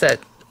areas that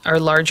are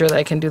larger that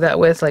I can do that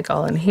with, like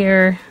all in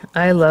here.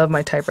 I love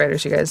my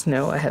typewriters. You guys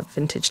know I have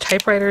vintage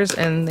typewriters,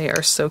 and they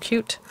are so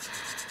cute.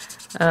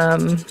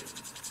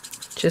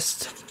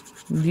 Just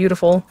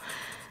beautiful.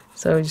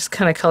 So just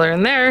kind of color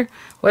in there.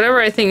 Whatever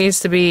I think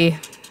needs to be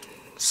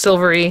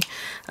silvery.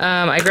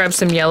 I grabbed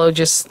some yellow,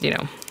 just, you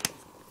know,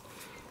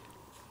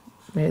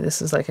 maybe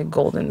this is like a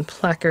golden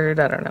placard,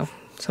 I don't know,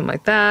 something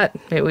like that.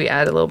 Maybe we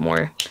add a little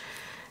more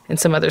in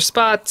some other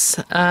spots.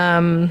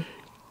 And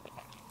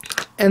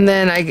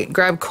then I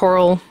grabbed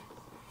coral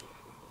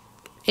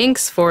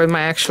inks for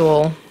my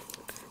actual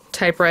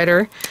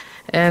typewriter.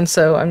 And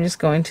so I'm just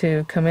going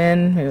to come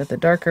in maybe with a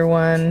darker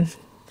one,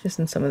 just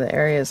in some of the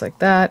areas like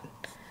that.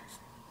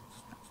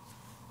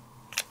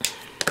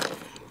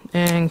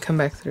 And come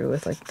back through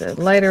with like the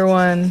lighter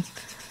one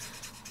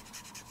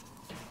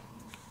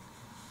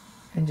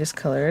and just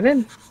color it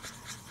in.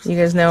 You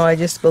guys know I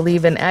just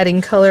believe in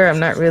adding color. I'm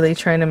not really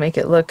trying to make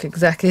it look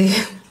exactly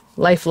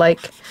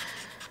lifelike,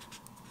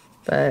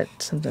 but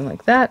something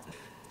like that.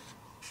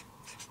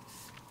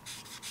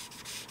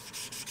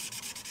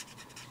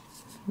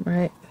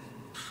 Right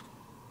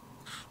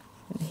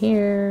in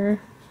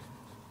here.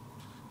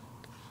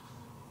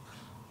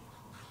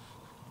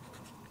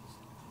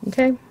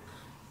 Okay.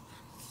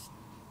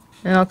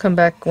 And I'll come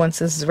back once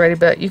this is ready,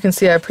 but you can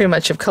see I pretty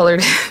much have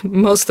colored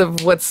most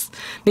of what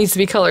needs to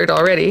be colored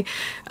already.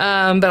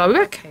 But I'll be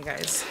back. Okay,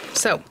 guys.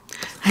 So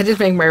I did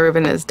make my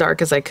ribbon as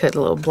dark as I could, a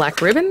little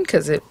black ribbon,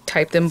 because it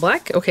typed in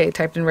black. Okay, it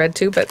typed in red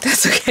too, but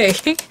that's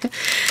okay.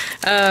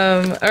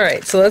 All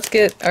right, so let's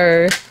get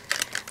our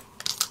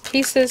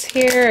pieces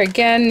here.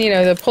 Again, you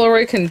know, the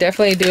Polaroid can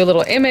definitely do a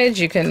little image.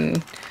 You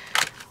can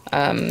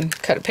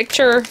cut a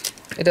picture.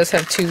 It does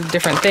have two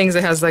different things.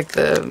 It has like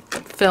the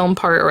film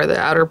part, or the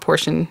outer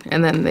portion,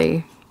 and then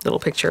the little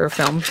picture of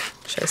film,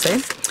 should I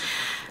say.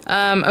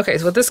 Okay,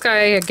 so with this guy,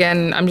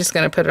 again, I'm just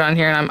going to put it on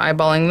here, and I'm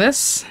eyeballing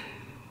this.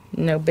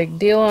 No big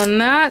deal on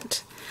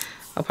that.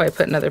 I'll probably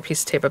put another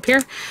piece of tape up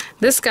here.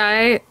 This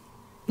guy,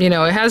 you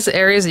know, it has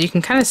areas that you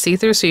can kind of see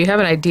through, so you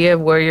have an idea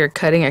of where you're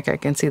cutting. Like I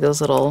can see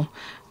those little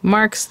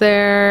marks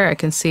there. I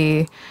can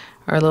see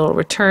our little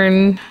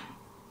return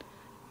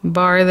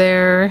bar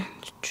there.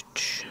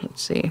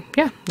 Let's see.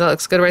 Yeah, that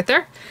looks good right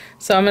there.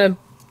 So I'm going to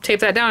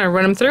tape that down and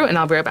run them through, and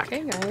I'll be right back.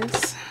 Okay,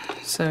 guys.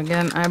 So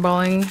again,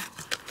 eyeballing.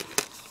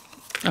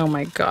 Oh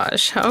my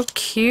gosh, how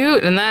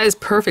cute. And that is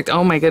perfect.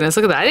 Oh my goodness,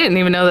 look at that. I didn't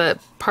even know that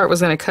part was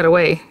going to cut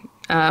away.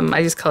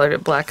 I just colored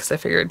it black because I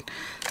figured,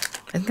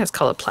 I think that's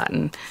called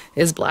platinum,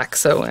 is black.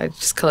 So I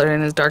just colored it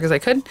in as dark as I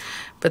could.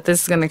 But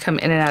this is going to come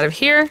in and out of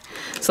here.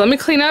 So let me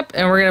clean up,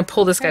 and we're going to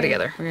pull this guy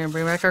together. We're going to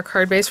bring back our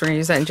card base. We're going to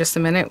use that in just a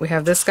minute. We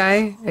have this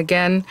guy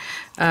again.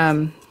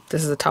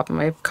 This is the top of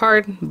my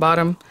card,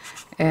 bottom,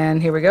 and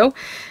here we go.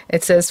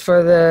 It says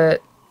for the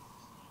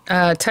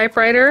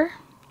typewriter,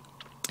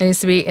 it needs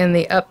to be in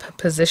the up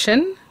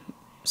position.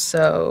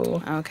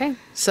 So, okay.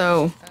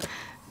 So,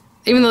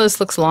 even though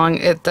this looks long,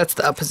 that's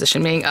the up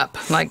position, meaning up,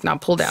 like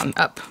not pull down,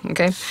 up,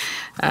 okay?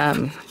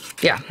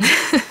 Yeah,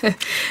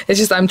 it's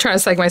just I'm trying to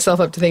psych myself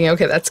up to thinking,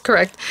 okay, that's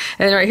correct.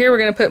 And then right here, we're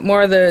going to put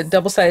more of the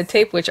double-sided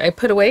tape, which I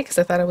put away because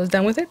I thought I was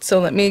done with it. So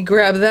let me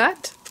grab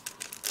that.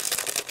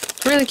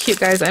 Really cute,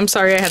 guys. I'm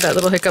sorry I had that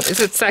little hiccup.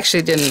 It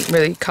actually didn't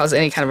really cause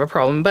any kind of a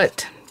problem,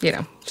 but, you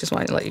know, just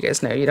wanted to let you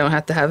guys know you don't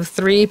have to have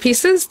 3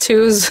 pieces.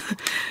 2's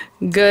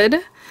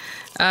good.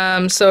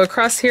 So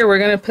across here, we're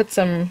going to put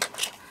some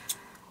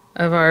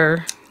of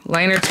our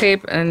liner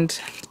tape, and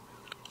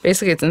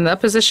basically it's in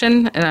that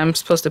position, and I'm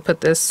supposed to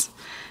put this,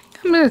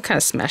 I'm going to kind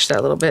of smash that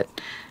a little bit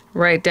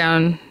right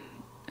down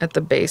at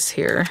the base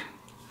here.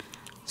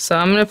 So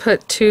I'm going to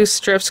put 2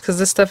 strips because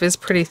this stuff is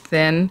pretty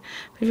thin.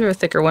 If you have a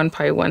thicker one,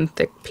 probably 1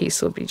 thick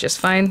piece will be just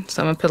fine.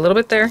 So I'm going to put a little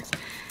bit there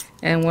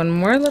and 1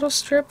 more little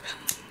strip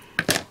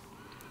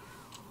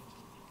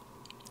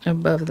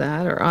above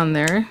that or on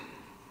there.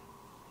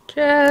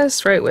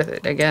 Just right with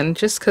it again,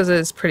 just because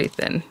it's pretty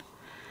thin.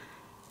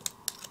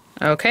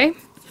 Okay.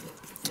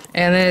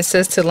 And then it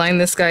says to line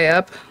this guy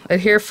up,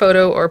 adhere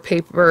photo or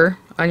paper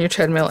on your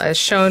treadmill as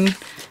shown,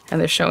 and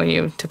they're showing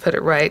you to put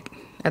it right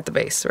at the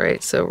base,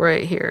 right? So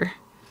right here.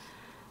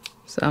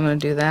 So I'm going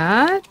to do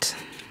that.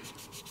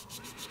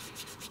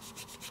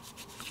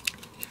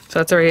 So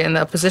it's already in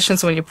that position,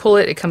 so when you pull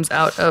it, it comes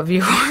out of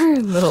your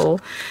little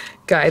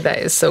guy. That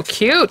is so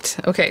cute.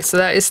 Okay, so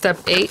that is step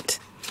 8.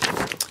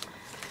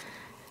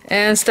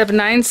 And step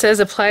 9 says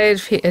apply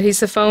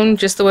adhesive foam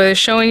just the way they're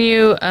showing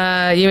you.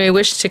 You may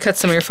wish to cut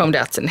some of your foam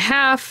dots in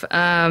half.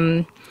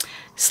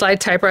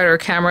 Slide typewriter or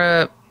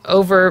camera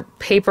over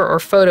paper or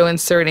photo,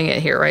 inserting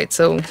it here, right?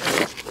 So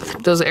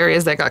those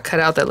areas that got cut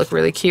out that look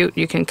really cute,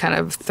 you can kind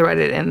of thread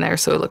it in there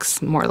so it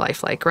looks more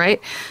lifelike,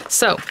 right?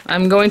 So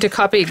I'm going to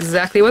copy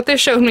exactly what they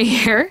showed me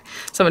here.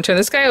 So I'm gonna turn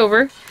this guy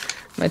over. I'm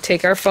gonna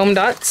take our foam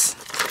dots,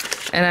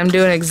 and I'm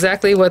doing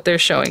exactly what they're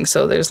showing.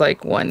 So there's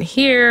like one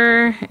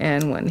here,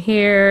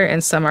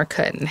 and some are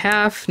cut in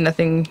half,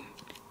 nothing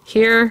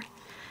here,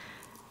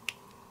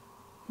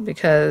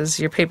 because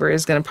your paper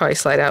is going to probably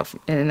slide out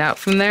in and out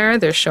from there.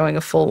 They're showing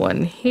a full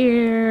one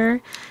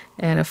here,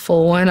 and a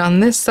full one on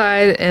this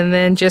side, and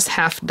then just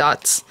half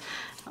dots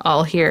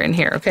all here and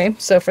here, okay?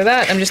 So for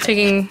that, I'm just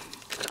taking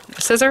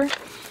a scissor,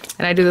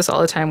 and I do this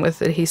all the time with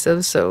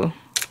adhesives, so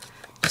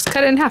just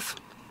cut it in half.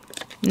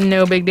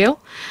 No big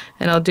deal.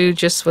 And I'll do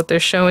just what they're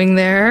showing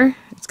there.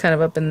 It's kind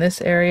of up in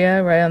this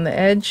area, right on the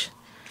edge.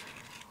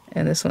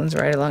 And this one's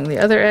right along the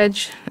other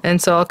edge.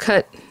 And so I'll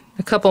cut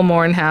a couple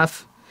more in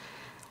half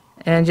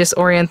and just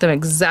orient them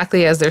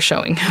exactly as they're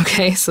showing,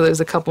 okay? So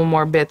there's a couple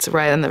more bits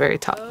right on the very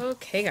top.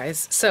 Okay,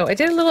 guys, so I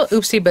did a little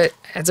oopsie, but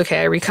it's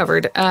okay, I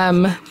recovered.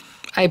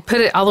 I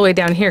put it all the way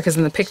down here because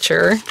in the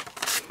picture,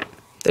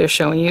 they're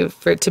showing you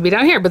for it to be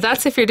down here, but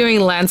that's if you're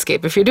doing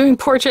landscape. If you're doing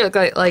portrait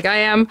like I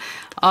am,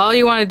 all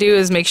you want to do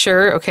is make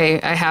sure,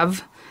 okay, I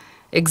have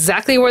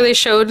exactly where they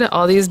showed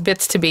all these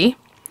bits to be.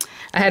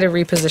 I had to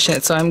reposition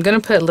it, so I'm going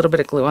to put a little bit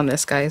of glue on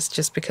this, guys,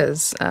 just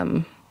because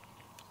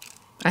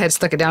I had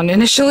stuck it down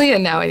initially,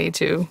 and now I need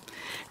to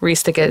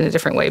re-stick it in a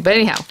different way. But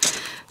anyhow,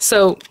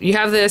 so you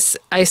have this.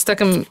 I stuck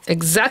them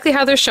exactly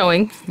how they're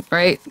showing,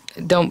 right?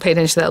 Don't pay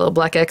attention to that little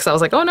black X. I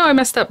was like, oh no, I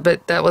messed up,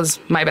 but that was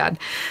my bad.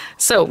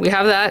 So we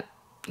have that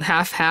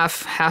half,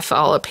 half, half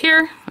all up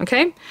here,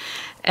 okay?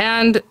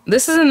 And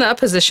this is in the up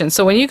position.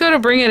 So when you go to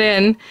bring it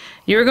in,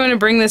 you're going to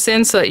bring this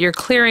in so that you're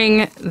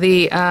clearing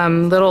the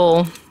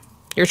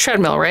your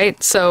treadmill,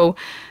 right? So,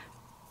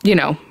 you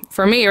know,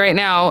 for me right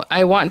now,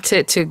 I want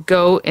it to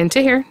go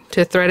into here,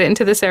 to thread it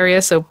into this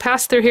area. So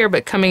pass through here,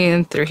 but coming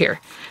in through here.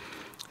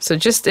 So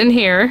just in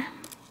here.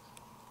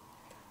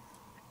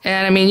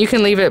 And I mean, you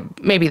can leave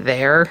it maybe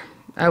there.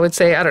 I would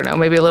say, I don't know,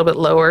 maybe a little bit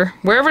lower,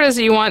 wherever it is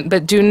that you want,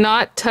 but do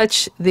not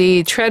touch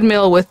the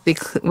treadmill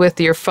with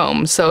your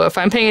foam. So if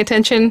I'm paying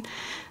attention,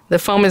 the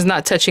foam is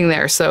not touching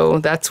there. So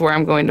that's where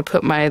I'm going to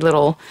put my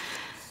little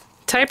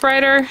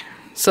typewriter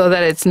so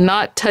that it's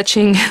not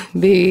touching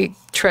the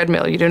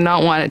treadmill. You do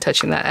not want it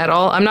touching that at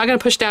all. I'm not going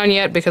to push down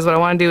yet because what I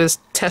want to do is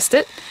test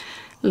it.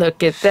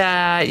 Look at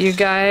that, you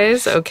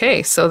guys.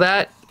 Okay, so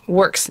that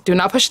works. Do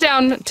not push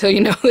down until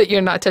you know that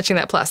you're not touching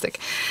that plastic.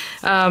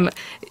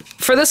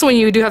 For this one,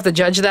 you do have to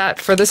judge that.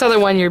 For this other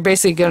one, you're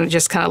basically going to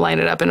just kind of line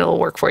it up and it'll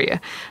work for you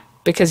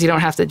because you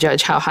don't have to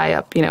judge how high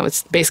up, you know,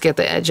 it's basically at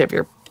the edge of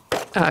your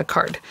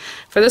card.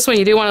 For this one,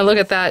 you do want to look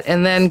at that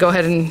and then go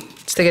ahead and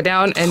stick it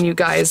down. And you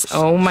guys,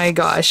 oh my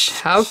gosh,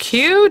 how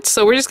cute.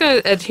 So we're just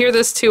going to adhere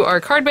this to our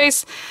card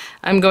base.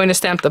 I'm going to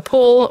stamp the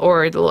pull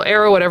or the little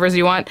arrow, whatever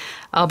you want.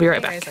 I'll be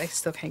right back. Guys, I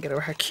still can't get over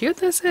how cute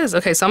this is.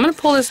 Okay, so I'm going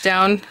to pull this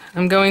down.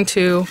 I'm going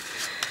to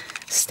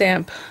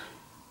stamp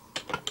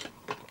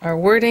our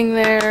wording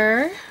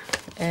there.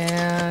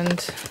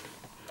 And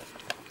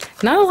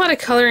not a lot of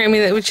coloring. I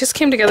mean, it just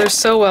came together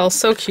so well,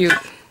 so cute.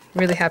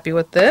 Really happy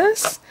with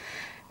this.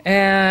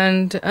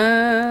 And,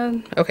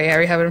 okay, I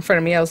already have it in front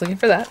of me. I was looking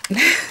for that.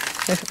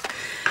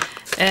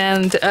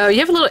 And you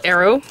have a little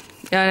arrow,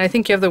 and I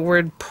think you have the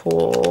word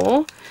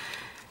pull.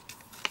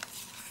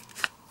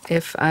 Yeah,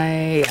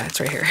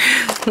 it's right here.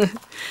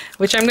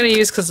 Which I'm going to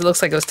use because it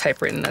looks like it was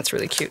typewritten. That's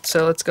really cute.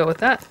 So let's go with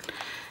that.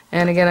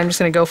 And again, I'm just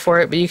going to go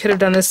for it, but you could have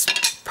done this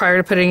prior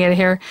to putting it in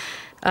here.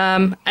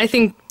 I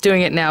think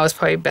doing it now is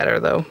probably better,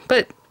 though.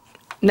 But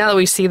now that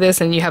we see this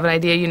and you have an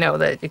idea, you know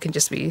that it can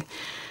just be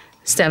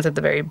stamped at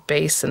the very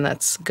base, and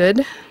that's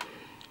good.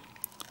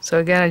 So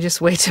again, I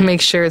just wait to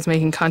make sure it's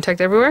making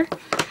contact everywhere.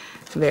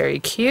 Very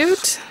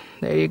cute.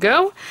 There you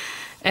go.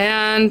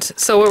 And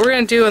so what we're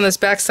going to do on this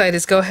back side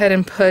is go ahead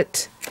and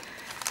put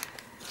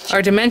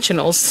our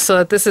dimensionals so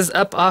that this is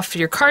up off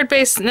your card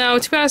base. Now,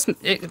 to be honest,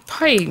 they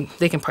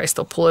can probably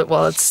still pull it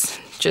while it's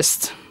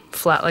just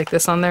flat like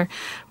this on there,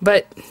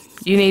 but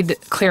you need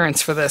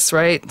clearance for this,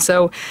 right?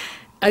 So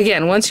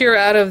again, once you're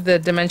out of the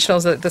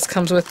dimensionals that this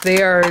comes with,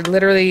 they are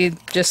literally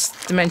just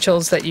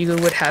dimensionals that you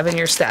would have in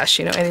your stash.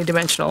 You know, any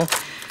dimensional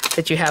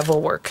that you have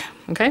will work,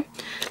 okay?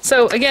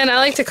 So again, I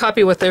like to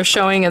copy what they're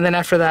showing, and then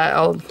after that,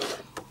 I'll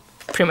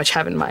pretty much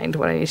have in mind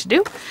what I need to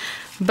do.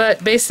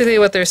 But basically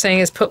what they're saying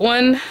is put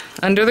one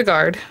under the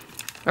guard,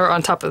 or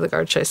on top of the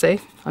guard, should I say,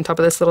 on top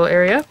of this little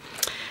area.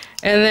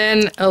 And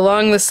then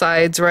along the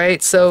sides,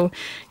 right? So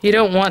you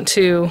don't want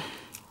to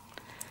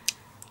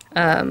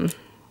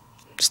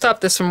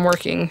stop this from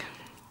working.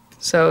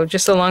 So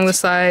just along the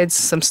sides,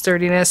 some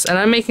sturdiness. And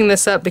I'm making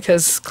this up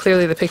because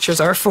clearly the pictures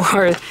are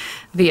for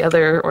the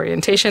other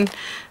orientation,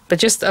 but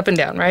just up and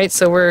down, right?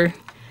 So we're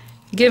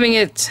giving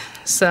it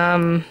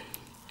some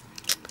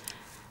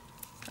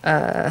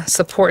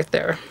support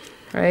there,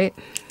 right?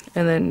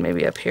 And then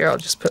maybe up here I'll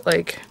just put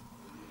like,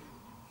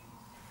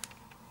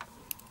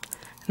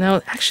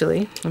 now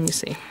actually, let me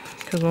see,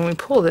 because when we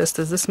pull this,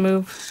 does this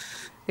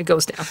move? It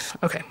goes down.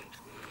 Okay.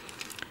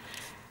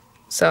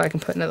 So I can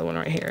put another one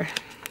right here.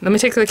 Let me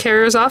take the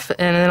carriers off,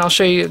 and then I'll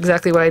show you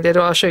exactly what I did.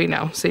 Well, I'll show you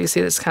now. So you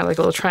see this kind of like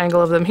a little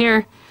triangle of them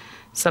here,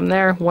 some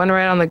there, one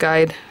right on the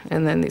guide,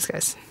 and then these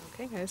guys.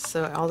 Okay guys,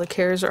 so all the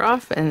carriers are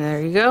off, and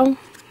there you go.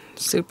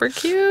 Super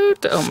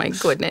cute. Oh my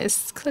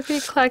goodness.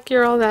 Clickety clack,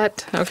 you're all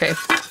that. Okay,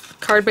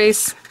 card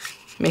base.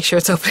 Make sure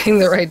it's opening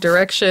the right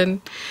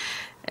direction.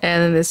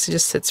 And then this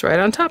just sits right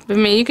on top. I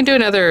mean, you can do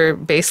another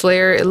base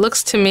layer. It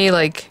looks to me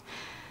like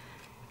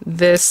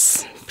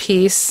this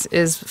piece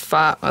is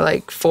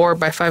like 4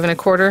 by 5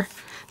 1/4.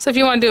 So if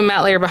you want to do a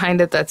matte layer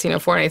behind it, that's, 4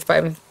 1/8,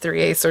 5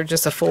 3/8, or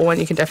just a full one,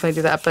 you can definitely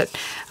do that. But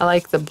I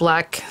like the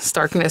black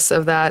starkness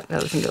of that. I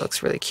think it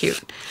looks really cute.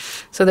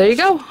 So there you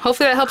go.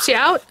 Hopefully that helps you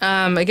out.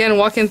 Again,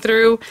 walking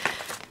through,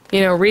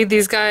 read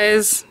these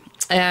guys,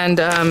 and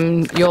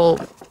you'll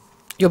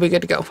be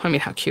good to go. I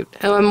mean, how cute.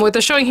 What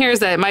they're showing here is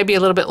that it might be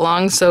a little bit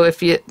long, so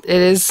if it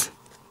is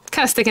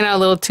kind of sticking out a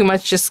little too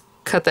much, just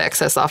cut the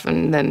excess off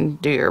and then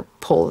do your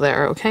pull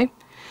there, okay?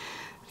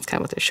 That's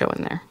kind of what they're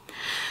showing there.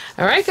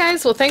 Alright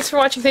guys, well thanks for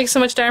watching. Thanks so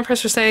much, Diamond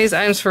Press, for sending these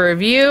items for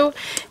review.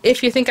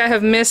 If you think I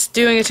have missed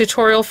doing a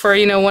tutorial for,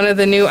 one of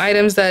the new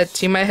items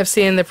that you might have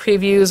seen in the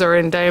previews or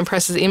in Diamond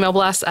Press's email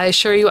blast, I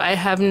assure you I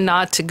have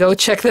not. Go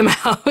check them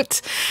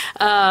out.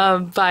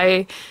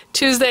 By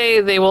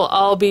Tuesday, they will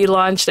all be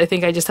launched. I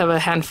think I just have a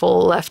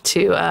handful left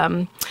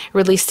to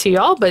release to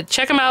y'all, but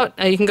check them out.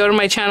 You can go to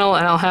my channel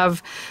and I'll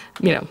have,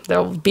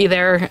 they'll be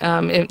there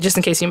just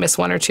in case you miss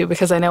one or two,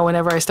 because I know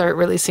whenever I start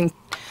releasing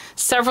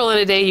several in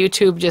a day,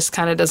 YouTube just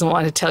kind of doesn't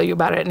want to tell you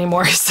about it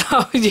anymore.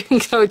 So you can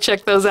go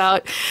check those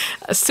out.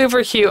 A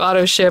super cute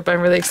auto ship.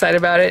 I'm really excited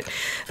about it.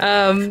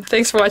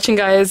 Thanks for watching,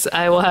 guys.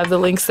 I will have the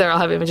links there. I'll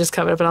have images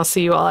coming up, and I'll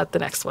see you all at the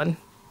next one.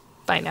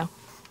 Bye now.